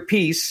disrupt your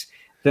peace.'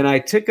 Then I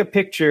took a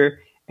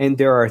picture and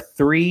there are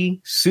 3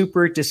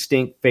 super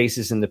distinct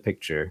faces in the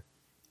picture.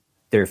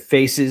 They're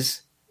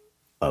faces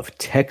of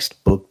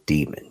textbook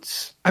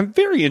demons." I'm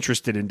very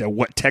interested into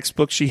what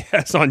textbook she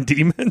has on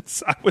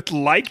demons. I would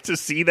like to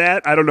see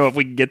that. I don't know if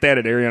we can get that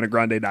at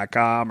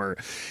arianagrande.com or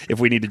if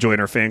we need to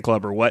join our fan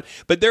club or what.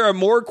 But there are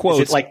more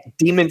quotes. Is it like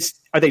demons?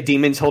 Are they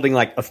demons holding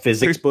like a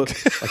physics book?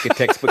 Like a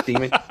textbook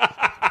demon?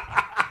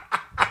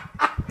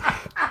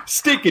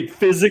 Stinking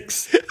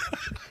physics.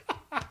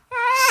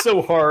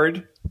 So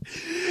hard.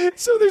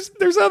 So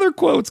there's other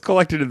quotes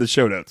collected in the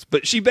show notes,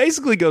 but she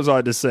basically goes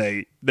on to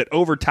say that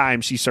over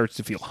time she starts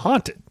to feel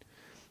haunted,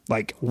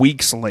 like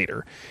weeks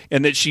later,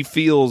 and that she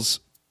feels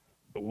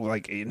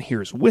like and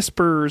hears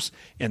whispers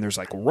and there's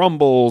like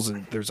rumbles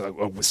and there's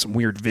some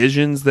weird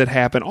visions that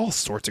happen, all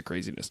sorts of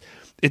craziness.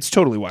 It's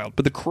totally wild.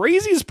 But the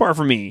craziest part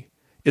for me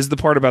is the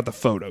part about the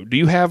photo. Do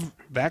you have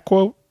that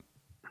quote?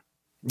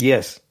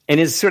 Yes. And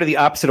it's sort of the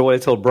opposite of what I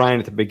told Brian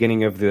at the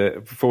beginning of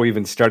before we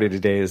even started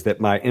today, is that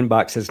my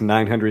inbox has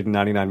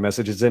 999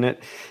 messages in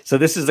it. So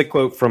this is a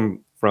quote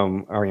from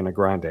Ariana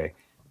Grande.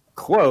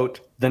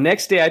 Quote, "The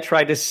next day I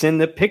tried to send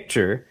the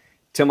picture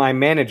to my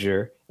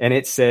manager and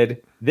it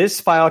said,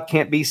 'This file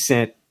can't be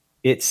sent.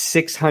 It's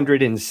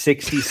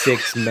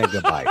 666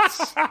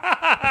 megabytes.'"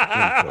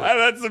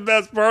 That's the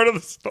best part of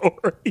the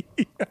story.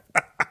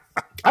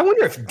 I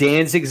wonder if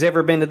Danzig's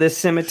ever been to this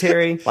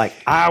cemetery. Like,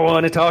 I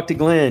want to talk to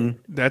Glenn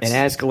and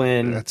ask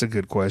Glenn. That's a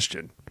good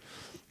question.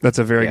 That's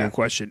a very good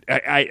question.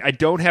 I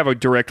don't have a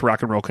direct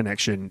rock and roll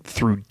connection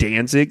through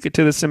Danzig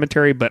to the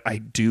cemetery, but I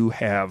do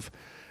have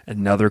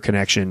another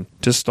connection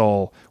to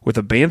Stull with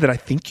a band that I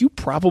think you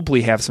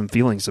probably have some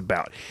feelings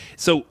about.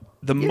 So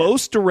the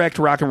most direct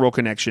rock and roll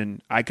connection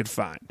I could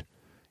find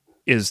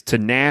is to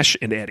Nash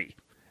and Eddie.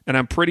 And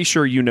I'm pretty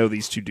sure you know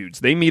these two dudes.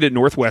 They meet at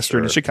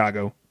Northwestern in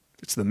Chicago.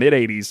 It's the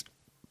mid-'80s.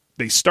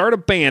 They start a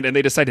band, and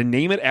they decide to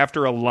name it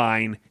after a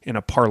line in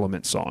a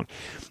Parliament song.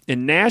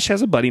 And Nash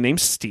has a buddy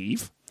named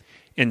Steve,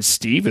 and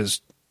Steve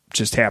is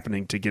just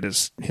happening to get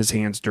his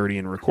hands dirty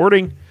in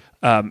recording,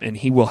 and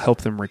he will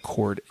help them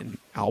record an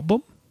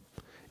album.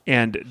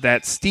 And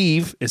that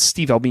Steve is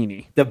Steve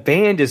Albini. The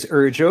band is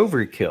Urge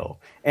Overkill.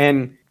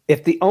 And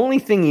if the only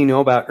thing you know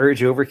about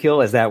Urge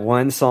Overkill is that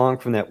one song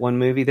from that one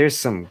movie, there's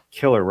some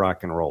killer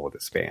rock and roll with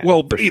this band.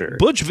 Well, sure.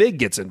 Butch Vig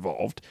gets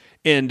involved.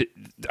 And,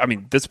 I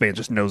mean, this band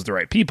just knows the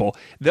right people.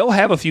 They'll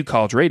have a few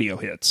college radio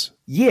hits.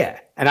 Yeah.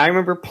 And I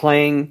remember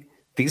playing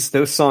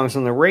those songs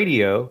on the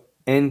radio,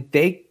 and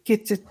they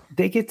get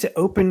to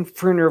open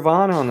for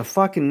Nirvana on the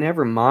fucking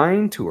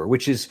Nevermind tour,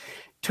 which is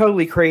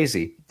totally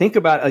crazy. Think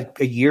about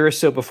a year or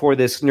so before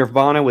this,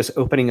 Nirvana was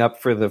opening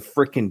up for the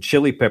frickin'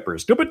 Chili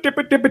Peppers.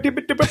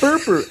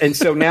 And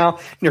so now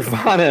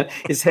Nirvana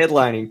is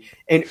headlining,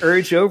 and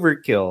Urge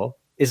Overkill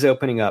is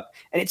opening up.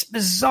 And it's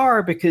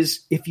bizarre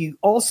because if you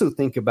also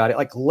think about it,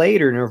 like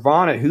later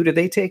Nirvana, who did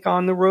they take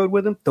on the road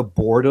with them? The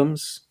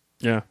Boredoms.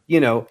 Yeah.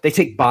 They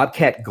take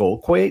Bobcat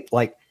Goldthwait.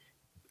 Like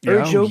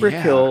Urge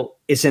Overkill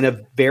is in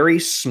a very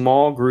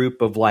small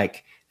group of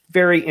like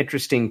very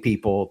interesting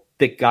people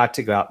that got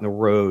to go out on the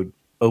road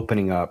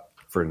opening up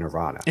for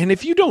Nirvana. And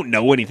if you don't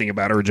know anything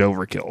about Urge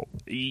Overkill,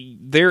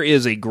 there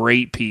is a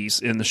great piece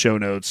in the show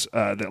notes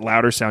that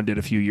Louder Sound did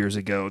a few years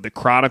ago that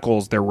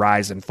chronicles their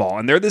rise and fall.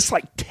 And they're this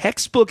like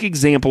textbook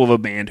example of a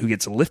band who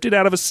gets lifted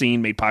out of a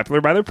scene made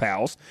popular by their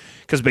pals.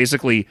 Because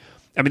basically,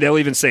 I mean, they'll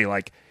even say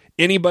like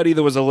anybody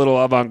that was a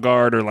little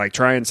avant-garde or like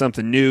trying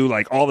something new,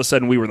 like all of a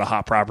sudden we were the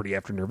hot property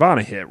after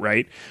Nirvana hit,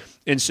 right?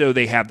 And so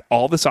they have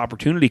all this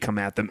opportunity come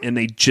at them, and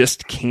they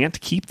just can't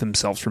keep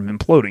themselves from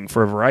imploding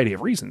for a variety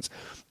of reasons.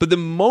 But the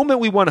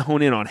moment we want to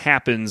hone in on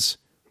happens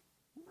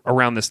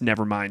around this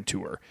Nevermind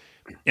tour.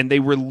 And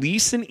they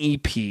release an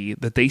EP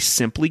that they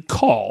simply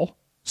call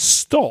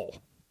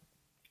Stull.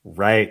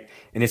 Right.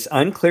 And it's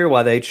unclear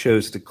why they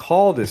chose to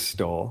call this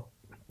Stull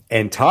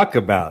and talk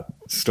about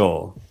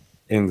Stull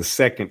in the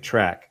second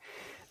track.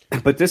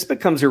 But this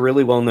becomes a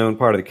really well-known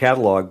part of the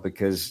catalog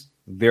because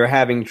they're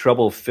having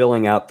trouble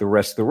filling out the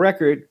rest of the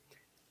record,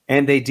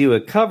 and they do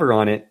a cover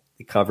on it,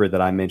 the cover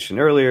that I mentioned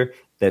earlier,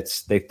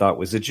 they thought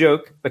was a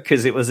joke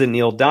because it was a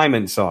Neil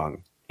Diamond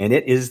song, and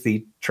it is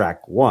the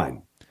track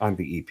 1 on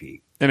the EP.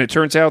 And it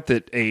turns out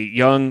that a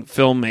young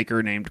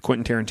filmmaker named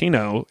Quentin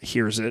Tarantino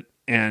hears it,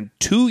 and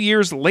 2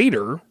 years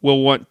later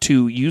will want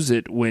to use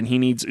it when he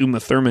needs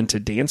Uma Thurman to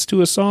dance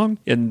to a song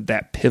in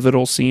that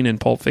pivotal scene in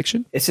Pulp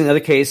Fiction. It's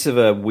another case of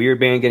a weird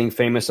band getting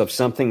famous of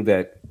something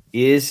that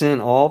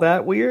isn't all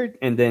that weird,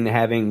 and then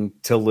having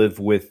to live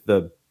with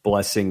the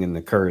blessing and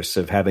the curse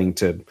of having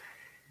to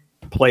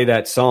play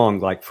that song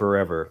like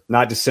forever.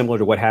 Not dissimilar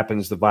to what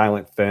happens to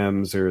Violent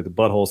Femmes or the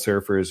Butthole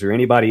Surfers or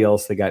anybody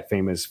else that got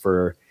famous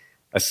for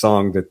a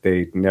song that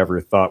they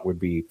never thought would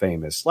be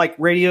famous, like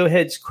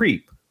Radiohead's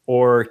Creep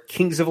or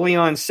Kings of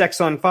Leon's Sex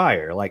on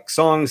Fire, like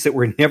songs that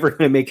were never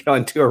going to make it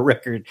onto a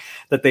record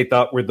that they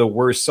thought were the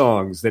worst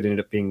songs that ended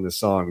up being the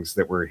songs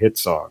that were hit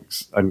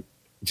songs.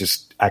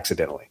 Just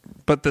accidentally.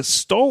 But the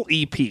Stull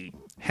EP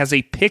has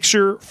a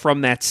picture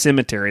from that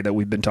cemetery that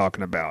we've been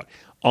talking about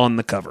on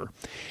the cover.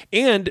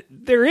 And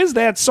there is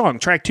that song,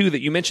 track 2,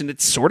 that you mentioned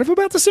that's sort of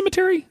about the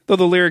cemetery, though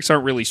the lyrics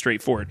aren't really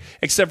straightforward,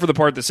 except for the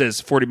part that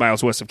says 40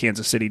 miles west of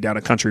Kansas City down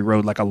a country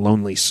road like a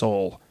lonely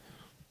soul.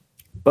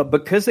 But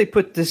because they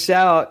put this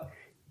out,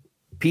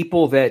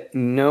 people that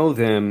know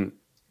them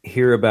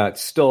hear about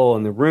Stull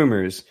and the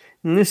rumors,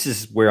 and this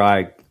is where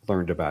I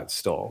learned about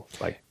Stull,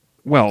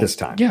 this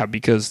time. Yeah,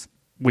 because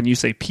when you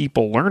say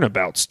people learn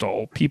about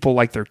Stull, people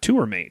like their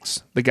tour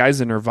mates, the guys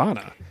in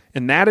Nirvana.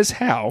 And that is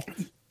how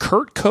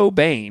Kurt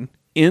Cobain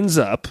ends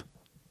up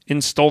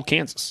in Stull,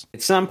 Kansas.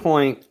 At some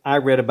point, I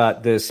read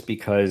about this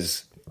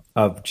because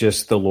of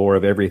just the lore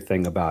of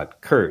everything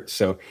about Kurt.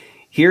 So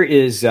here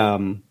is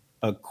a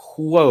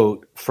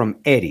quote from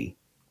Eddie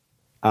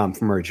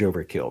from Urge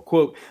Overkill.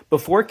 Quote,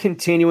 "Before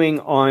continuing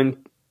on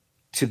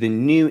to the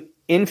new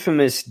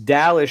infamous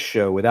Dallas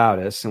show without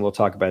us," and we'll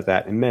talk about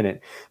that in a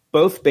minute,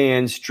 "both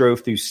bands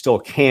drove through Stull,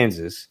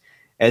 Kansas,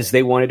 as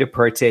they wanted to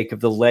partake of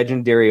the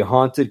legendary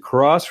Haunted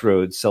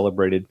Crossroads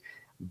celebrated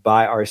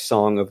by our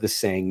song of the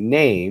same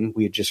name.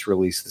 We had just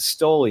released the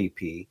Stull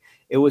EP.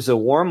 It was a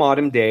warm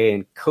autumn day,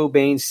 and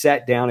Cobain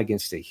sat down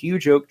against a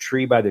huge oak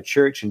tree by the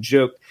church and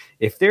joked,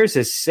 'If there's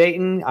a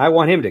Satan, I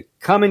want him to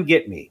come and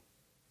get me.'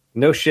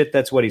 No shit,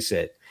 that's what he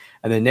said.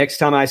 And the next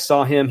time I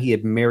saw him, he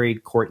had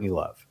married Courtney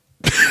Love."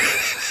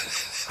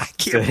 I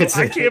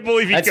can't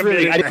believe he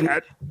committed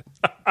that.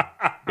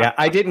 Yeah,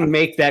 I didn't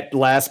make that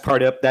last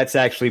part up. That's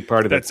actually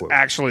part of the quote.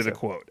 That's actually the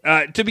quote.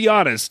 To be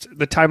honest,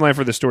 the timeline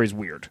for the story is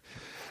weird.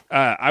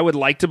 I would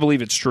like to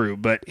believe it's true,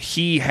 but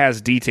he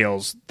has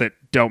details that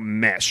don't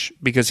mesh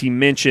because he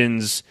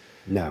mentions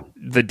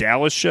the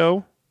Dallas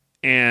show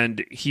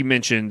and he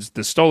mentions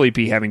the Stull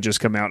EP having just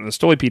come out, and the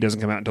Stull EP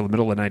doesn't come out until the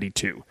middle of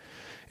 92.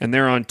 And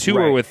they're on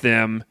tour with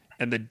them,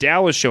 and the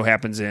Dallas show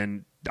happens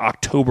in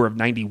October of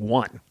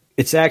 91.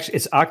 It's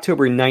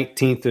October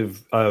 19th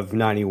of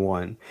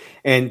 91.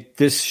 And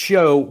this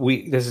show,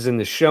 this is in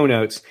the show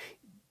notes.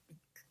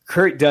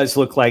 Kurt does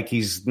look like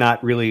he's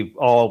not really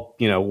all,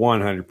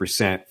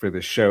 100% for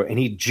the show. And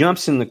he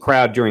jumps in the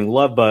crowd during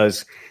Love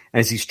Buzz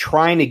as he's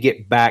trying to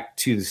get back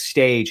to the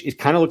stage. It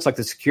kind of looks like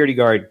the security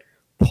guard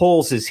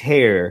pulls his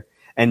hair,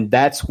 and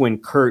that's when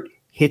Kurt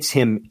hits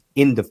him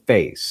in the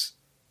face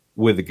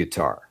with a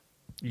guitar.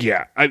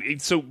 Yeah.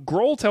 So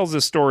Grohl tells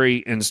this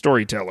story in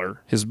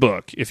Storyteller, his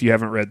book, if you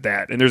haven't read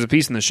that. And there's a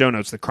piece in the show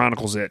notes that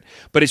chronicles it.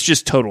 But it's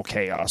just total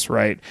chaos,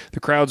 right? The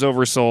crowd's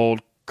oversold.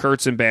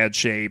 Kurt's in bad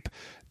shape.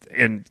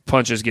 And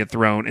punches get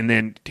thrown. And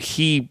then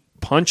he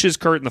punches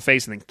Kurt in the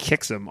face and then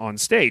kicks him on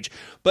stage.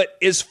 But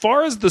as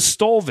far as the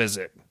Stull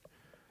visit,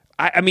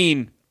 I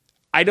mean,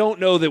 I don't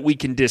know that we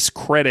can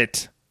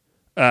discredit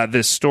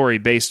this story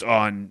based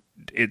on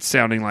it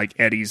sounding like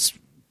Eddie's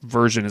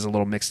version is a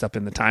little mixed up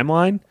in the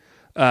timeline.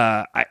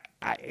 I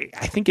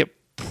think it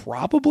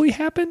probably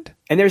happened.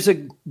 And there's a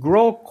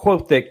Grohl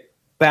quote that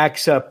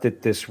backs up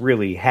that this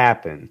really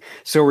happened.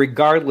 So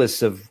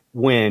regardless of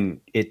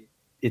when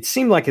it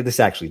seemed like this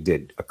actually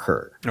did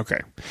occur. Okay.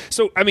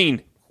 So, I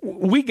mean,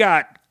 we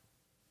got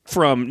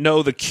from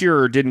no, The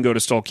Cure didn't go to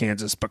Stull,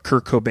 Kansas, but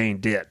Kurt Cobain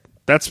did.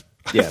 That's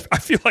Yeah. I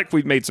feel like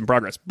we've made some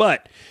progress.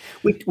 But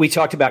We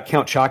talked about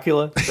Count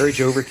Chocula, Urge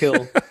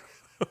Overkill.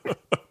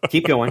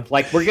 Keep going.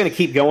 Like, we're going to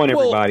keep going,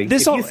 everybody.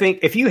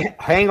 If you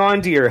hang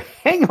on to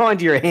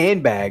your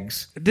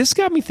handbags. This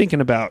got me thinking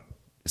about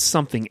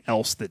something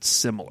else that's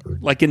similar,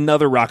 like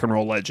another rock and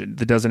roll legend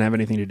that doesn't have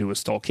anything to do with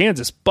Stull,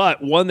 Kansas,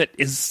 but one that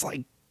is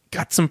like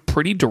got some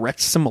pretty direct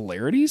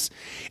similarities,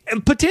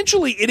 and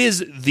potentially it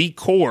is the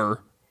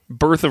core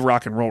birth of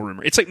rock and roll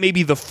rumor. It's like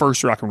maybe the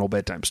first rock and roll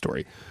bedtime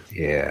story.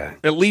 Yeah.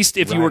 At least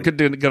if you were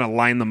going to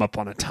line them up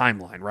on a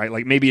timeline, right?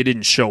 Like maybe it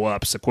didn't show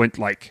up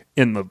like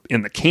in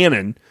the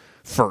canon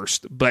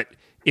first, but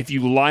if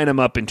you line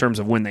them up in terms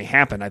of when they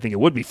happened, I think it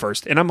would be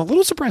first. And I'm a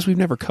little surprised we've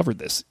never covered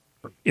this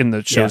in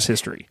the show's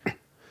history.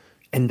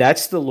 And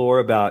that's the lore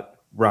about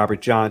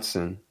Robert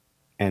Johnson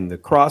and the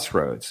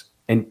Crossroads.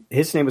 And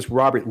his name was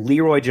Robert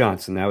Leroy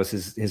Johnson. That was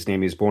his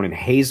name. He was born in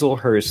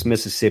Hazelhurst,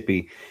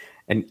 Mississippi.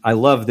 And I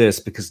love this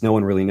because no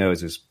one really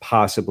knows. It was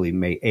possibly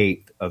May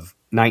 8th of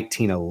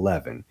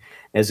 1911.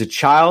 As a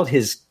child,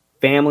 his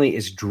family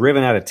is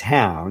driven out of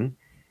town,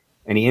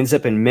 and he ends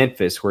up in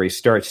Memphis, where he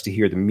starts to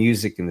hear the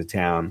music in the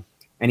town.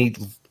 And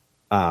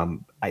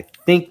I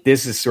think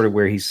this is sort of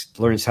where he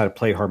learns how to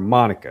play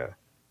harmonica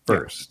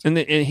first. Yeah.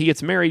 And he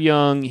gets married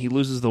young. He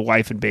loses the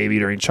wife and baby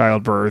during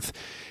childbirth.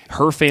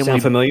 Her family,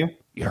 sound familiar?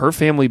 Her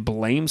family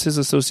blames his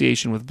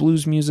association with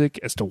blues music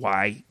as to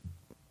why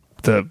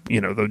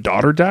the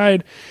daughter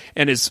died.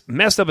 And as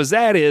messed up as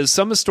that is,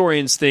 some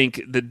historians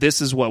think that this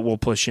is what will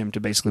push him to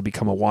basically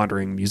become a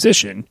wandering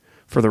musician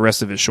for the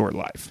rest of his short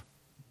life.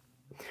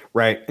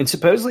 Right. And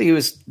supposedly he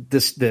was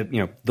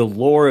the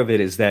lore of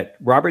it is that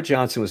Robert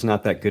Johnson was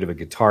not that good of a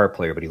guitar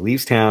player, but he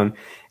leaves town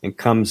and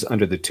comes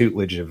under the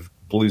tutelage of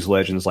blues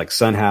legends like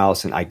Son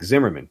House and Ike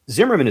Zimmerman.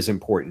 Zimmerman is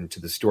important to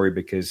the story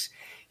because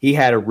he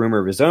had a rumor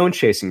of his own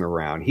chasing him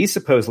around. He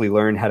supposedly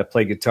learned how to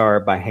play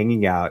guitar by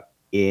hanging out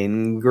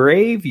in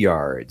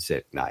graveyards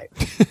at night.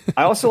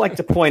 I also like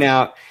to point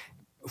out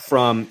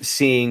from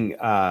seeing,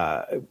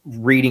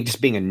 reading, just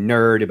being a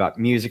nerd about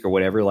music or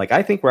whatever, like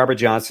I think Robert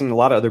Johnson and a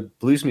lot of other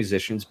blues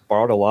musicians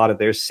borrowed a lot of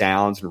their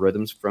sounds and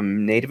rhythms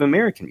from Native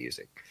American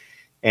music.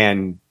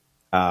 And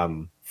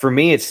for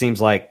me, it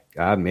seems like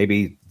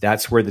maybe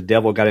that's where the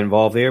devil got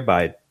involved there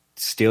by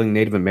stealing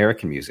Native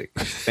American music.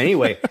 But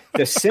anyway,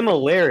 the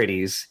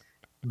similarities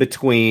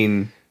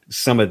between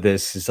some of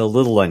this is a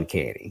little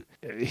uncanny.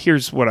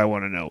 Here's what I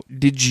want to know.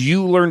 Did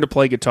you learn to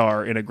play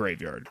guitar in a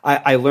graveyard?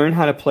 I learned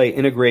how to play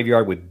in a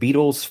graveyard with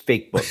Beatles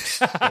fake books.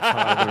 That's how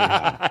I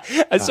learned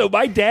how. And so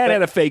my dad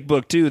had a fake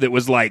book too that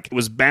was like, it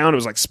was bound, it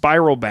was like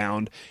spiral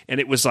bound, and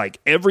it was like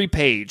every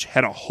page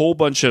had a whole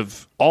bunch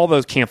of all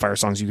those campfire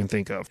songs you can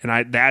think of.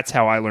 And that's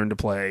how I learned to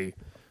play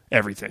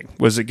everything.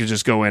 Was it could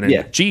just go in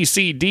and G,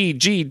 C, D,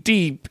 G,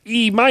 D,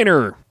 E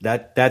minor.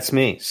 That's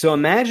me. So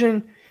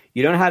imagine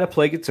you don't know how to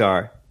play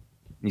guitar,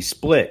 you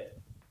split,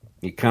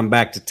 you come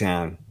back to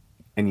town,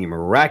 and you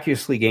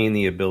miraculously gain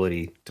the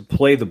ability to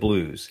play the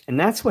blues. And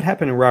that's what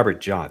happened to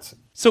Robert Johnson.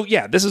 So,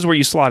 yeah, this is where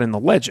you slot in the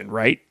legend,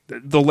 right?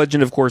 The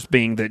legend, of course,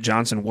 being that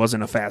Johnson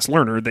wasn't a fast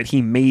learner, that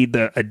he made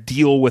a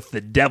deal with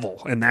the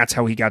devil, and that's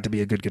how he got to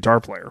be a good guitar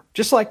player.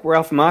 Just like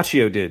Ralph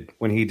Macchio did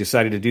when he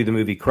decided to do the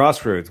movie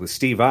Crossroads with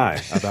Steve Vai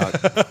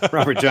about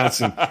Robert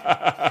Johnson.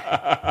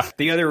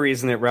 The other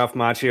reason that Ralph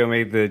Macchio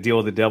made the deal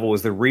with the devil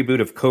was the reboot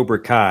of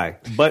Cobra Kai.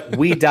 But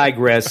we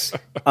digress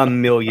a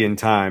million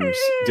times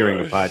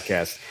during the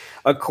podcast.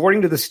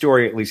 According to the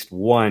story, at least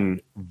one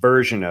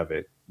version of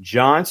it,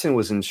 Johnson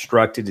was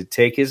instructed to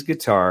take his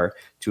guitar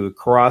to a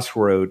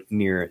crossroad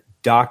near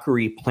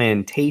Dockery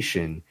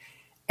Plantation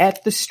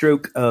at the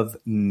stroke of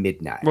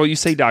midnight. Well, you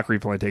say Dockery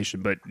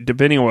Plantation, but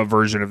depending on what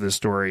version of this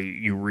story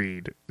you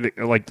read,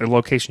 like the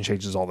location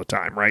changes all the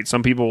time, right?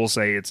 Some people will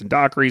say it's in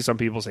Dockery. Some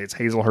people say it's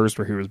Hazelhurst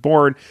where he was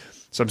born.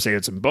 Some say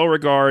it's in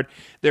Beauregard.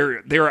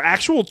 There are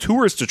actual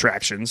tourist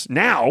attractions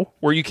now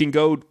where you can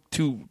go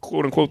to,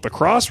 quote unquote, the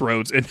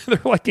crossroads, and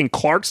they're like in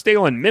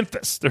Clarksdale and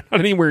Memphis. They're not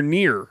anywhere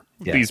near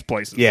these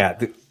places. Yeah,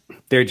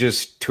 they're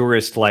just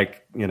tourists,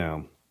 like,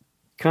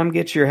 come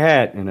get your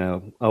hat and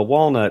a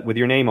walnut with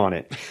your name on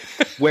it.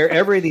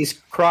 Wherever these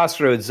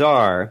crossroads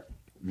are,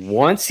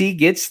 once he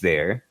gets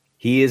there,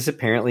 he is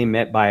apparently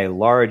met by a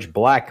large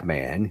black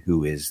man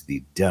who is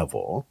the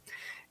devil,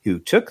 who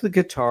took the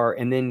guitar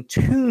and then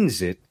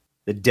tunes it.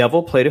 The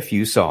devil played a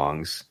few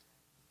songs,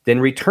 then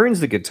returns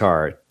the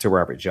guitar to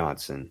Robert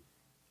Johnson.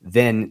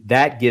 Then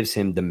that gives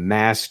him the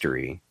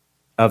mastery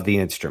of the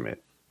instrument.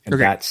 And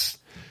that's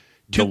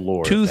the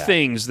lore. Two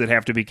things that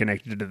have to be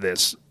connected to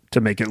this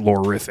to make it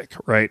lore-rific,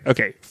 right?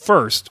 Okay,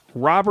 first,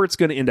 Robert's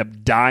going to end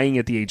up dying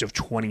at the age of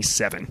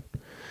 27.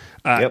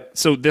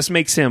 So this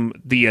makes him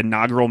the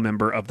inaugural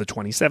member of the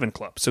 27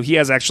 Club. So he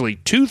has actually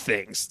two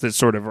things that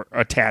sort of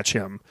attach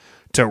him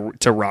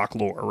to rock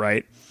lore,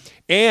 right?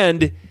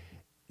 And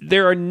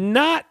there are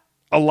not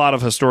a lot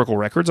of historical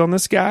records on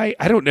this guy.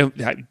 I don't know.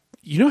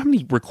 You know how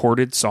many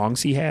recorded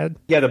songs he had?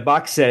 Yeah, the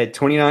box set had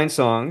 29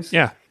 songs.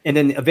 Yeah. And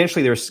then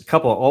eventually there's a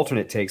couple of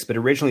alternate takes, but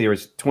originally there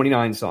was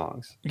 29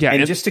 songs. Yeah,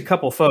 and just a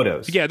couple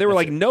photos. Yeah, there were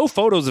like no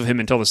photos of him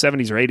until the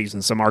 70s or 80s,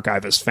 and some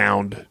archivists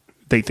found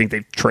they think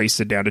they've traced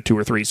it down to 2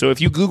 or 3. So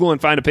if you Google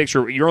and find a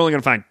picture, you're only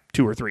going to find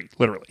 2 or 3,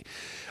 literally.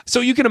 So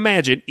you can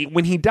imagine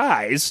when he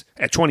dies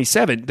at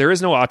 27, there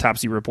is no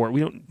autopsy report.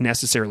 We don't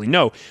necessarily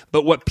know.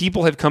 But what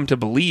people have come to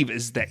believe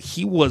is that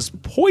he was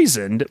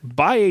poisoned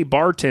by a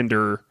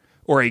bartender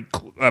or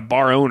a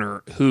bar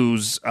owner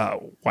whose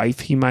wife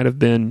he might have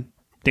been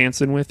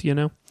dancing with, you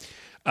know?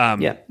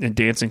 And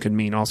dancing could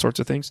mean all sorts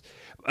of things.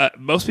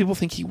 Most people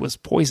think he was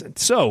poisoned.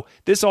 So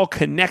this all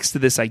connects to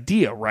this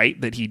idea,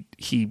 right? That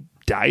he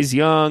dies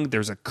young.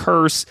 There's a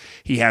curse.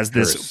 He has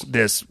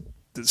this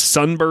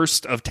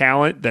sunburst of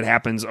talent that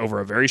happens over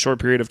a very short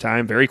period of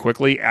time, very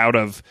quickly, out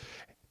of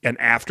and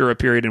after a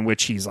period in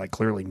which he's like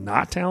clearly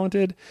not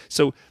talented.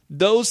 So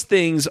those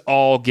things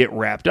all get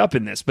wrapped up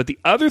in this. But the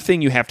other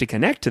thing you have to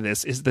connect to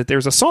this is that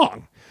there's a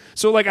song.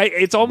 So like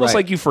it's almost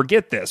like you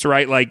forget this,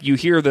 right? Like you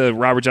hear the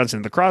Robert Johnson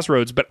and the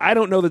Crossroads, but I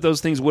don't know that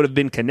those things would have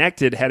been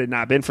connected had it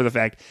not been for the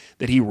fact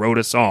that he wrote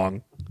a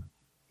song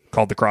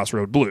called the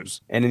Crossroad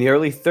Blues. And in the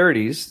early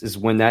 30s is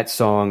when that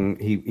song,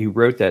 he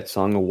wrote that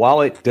song. And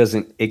while it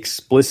doesn't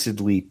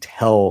explicitly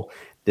tell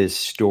this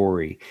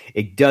story,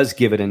 it does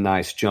give it a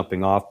nice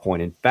jumping off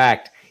point. In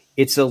fact,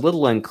 it's a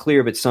little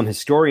unclear, but some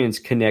historians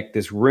connect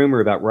this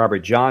rumor about Robert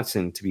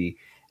Johnson to be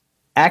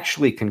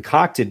actually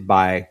concocted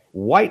by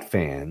white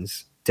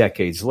fans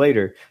decades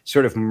later,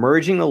 sort of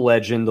merging the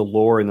legend, the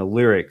lore, and the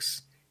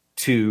lyrics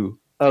to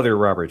other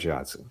Robert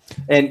Johnson.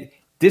 And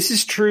this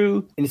is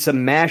true, and it's a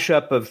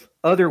mashup of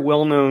other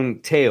well-known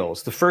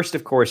tales. The first,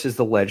 of course, is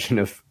the legend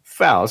of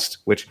Faust,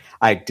 which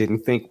I didn't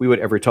think we would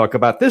ever talk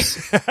about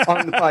this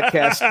on the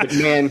podcast. But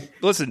man,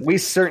 listen, we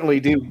certainly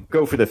do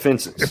go for the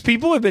fences.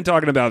 People have been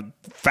talking about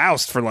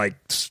Faust for like,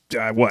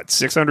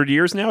 600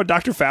 years now?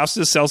 Dr.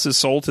 Faustus sells his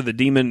soul to the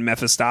demon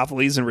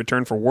Mephistopheles in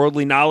return for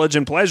worldly knowledge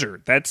and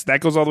pleasure. That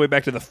goes all the way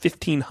back to the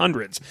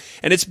 1500s.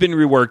 And it's been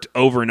reworked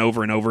over and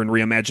over and over and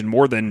reimagined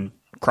more than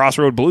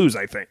Crossroad Blues,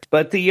 I think.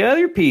 But the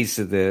other piece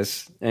of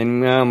this,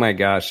 and oh my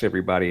gosh,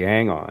 everybody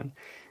hang on,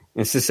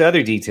 it's this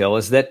other detail,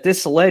 is that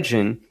this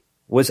legend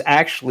was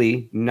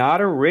actually not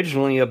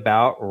originally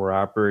about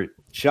Robert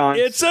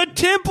Johnson. It's a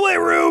template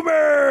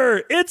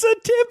rumor!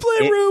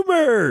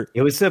 Rumor!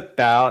 It was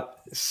about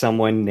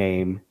someone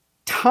named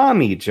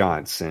Tommy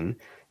Johnson,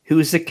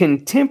 who's a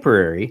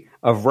contemporary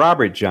of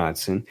Robert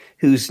Johnson,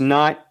 who's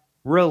not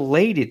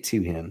related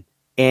to him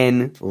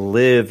and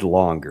lived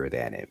longer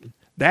than him.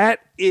 That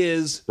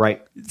is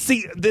right.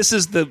 See, this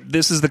is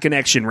the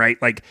connection,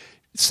 right? Like,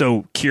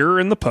 so Cure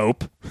and the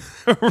Pope,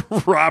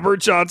 Robert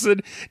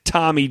Johnson,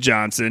 Tommy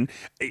Johnson.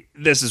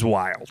 This is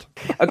wild.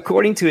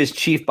 According to his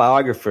chief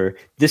biographer,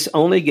 this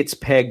only gets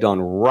pegged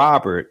on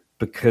Robert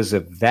because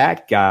of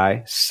that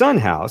guy,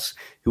 Sunhouse,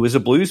 who was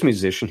a blues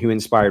musician who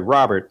inspired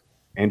Robert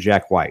and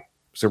Jack White.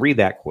 So read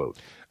that quote.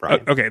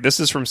 Okay,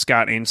 this is from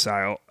Scott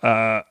Ainsley,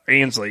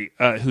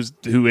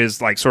 who is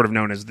like sort of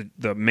known as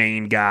the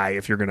main guy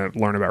if you're going to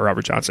learn about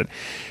Robert Johnson.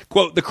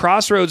 Quote, the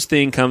Crossroads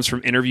thing comes from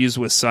interviews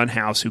with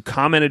Sunhouse, who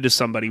commented to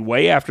somebody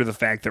way after the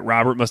fact that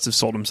Robert must have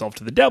sold himself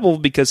to the devil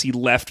because he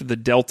left the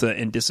Delta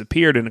and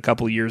disappeared, and a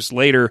couple of years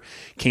later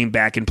came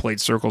back and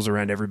played circles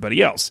around everybody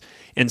else.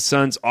 And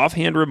Sun's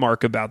offhand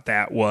remark about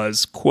that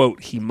was,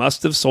 quote, he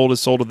must have sold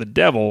his soul to the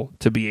devil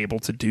to be able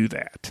to do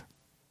that.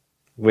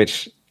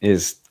 Which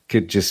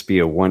could just be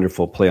a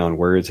wonderful play on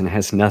words and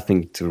has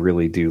nothing to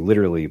really do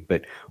literally.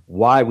 But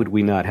why would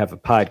we not have a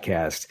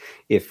podcast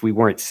if we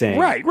weren't saying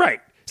right?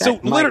 So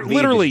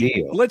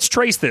literally, let's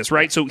trace this,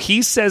 right? So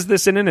he says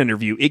this in an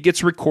interview. It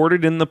gets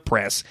recorded in the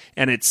press,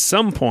 and at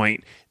some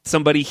point,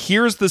 somebody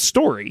hears the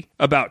story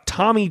about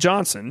Tommy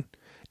Johnson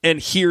and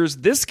hears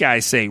this guy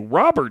say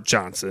Robert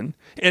Johnson,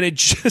 and it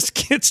just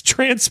gets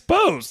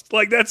transposed.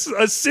 Like, that's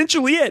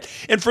essentially it.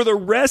 And for the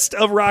rest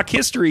of rock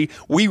history,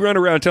 we run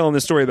around telling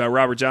this story about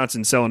Robert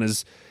Johnson selling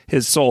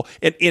his soul.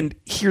 And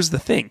here's the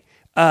thing.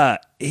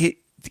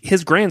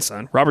 His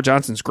grandson, Robert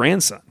Johnson's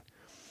grandson,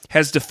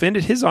 has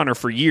defended his honor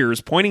for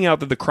years, pointing out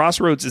that the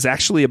Crossroads is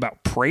actually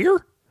about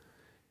prayer.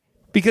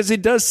 Because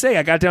it does say,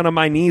 I got down on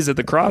my knees at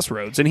the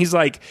crossroads. And he's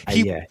like,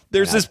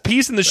 there's this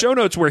piece in the show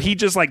notes where he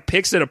just like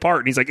picks it apart.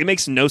 And he's like, it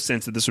makes no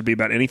sense that this would be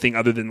about anything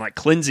other than like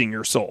cleansing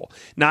your soul,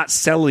 not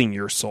selling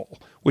your soul,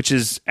 which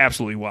is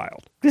absolutely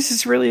wild. This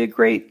is really a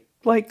great,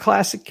 like,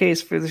 classic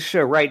case for the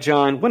show. Right,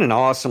 John? What an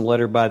awesome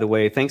letter, by the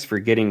way. Thanks for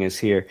getting us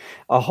here.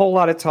 A whole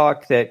lot of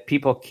talk that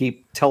people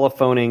keep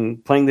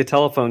playing the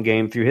telephone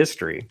game through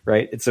history,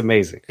 right? It's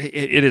amazing.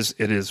 It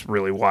is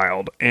really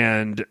wild.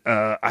 And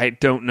I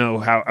don't know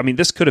how, I mean,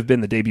 this could have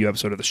been the debut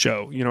episode of the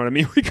show. You know what I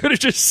mean? We could have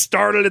just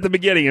started at the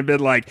beginning and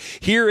been like,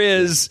 here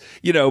is,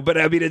 but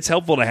I mean, it's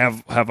helpful to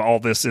have all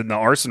this in the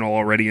arsenal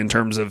already in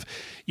terms of,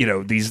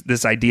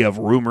 this idea of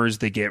rumors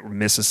that get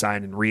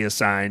misassigned and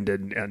reassigned.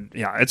 And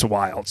yeah, it's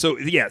wild. So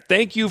yeah,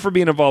 thank you for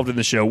being involved in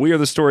the show. We are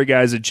the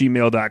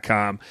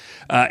storyguys@gmail.com.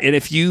 And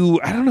if you,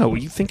 I don't know, are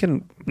you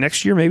thinking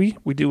next year maybe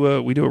we do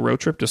a road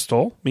trip to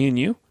Stull, me and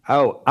you?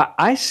 Oh,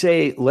 I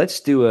say let's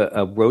do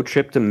a road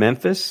trip to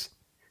Memphis,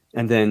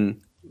 and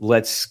then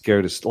let's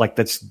go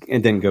to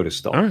and then go to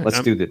Stull. All right,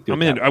 Let's do that.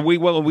 I'm in.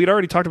 We'd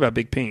already talked about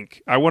Big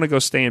Pink. I want to go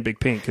stay in Big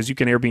Pink because you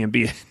can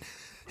Airbnb it.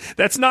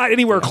 That's not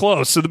anywhere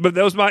close, but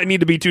those might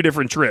need to be two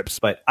different trips.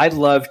 But I'd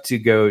love to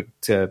go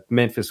to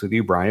Memphis with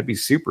you, Brian. It'd be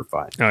super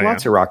fun.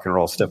 Lots of rock and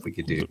roll stuff we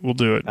could do. We'll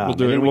do it. We'll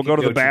do it. We'll go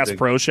to the Bass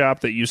Pro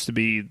Shop that used to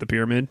be the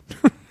Pyramid.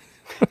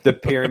 The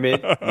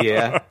Pyramid,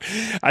 yeah.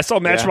 I saw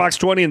Matchbox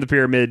 20 in the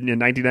Pyramid in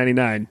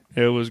 1999.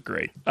 It was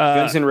great.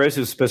 Guns N' Roses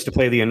was supposed to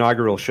play the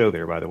inaugural show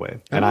there, by the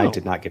way, and I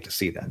did not get to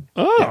see that.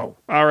 Oh,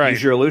 all right.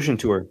 Use Your Illusion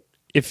tour.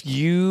 If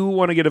you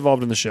want to get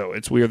involved in the show,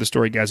 it's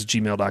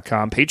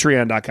wearethestoryguys@gmail.com.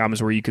 Patreon.com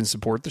is where you can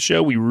support the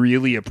show. We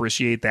really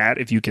appreciate that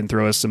if you can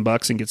throw us some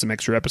bucks and get some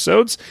extra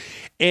episodes.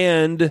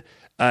 And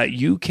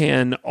you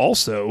can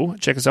also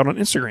check us out on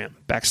Instagram,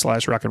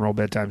 /Rock and Roll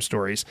Bedtime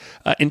Stories.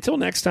 Until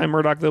next time,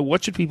 Murdoch, though,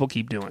 what should people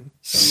keep doing?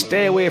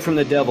 Stay away from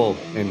the devil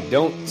and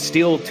don't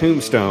steal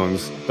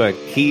tombstones, but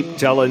keep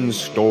telling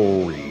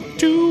stories.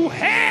 To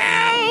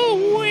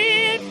hell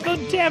with the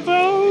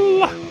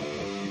devil!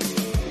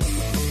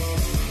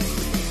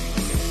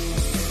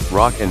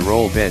 Rock and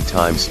Roll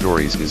Bedtime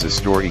Stories is a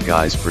Story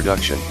Guys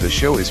production. The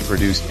show is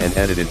produced and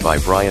edited by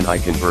Brian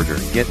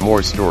Eichenberger. Get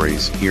more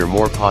stories, hear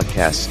more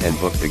podcasts, and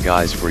book the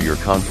guys for your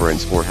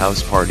conference or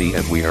house party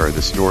at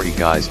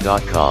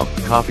wearethestoryguys.com.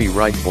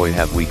 Copyright Boy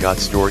Have We Got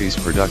Stories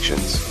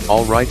Productions.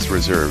 All rights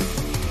reserved.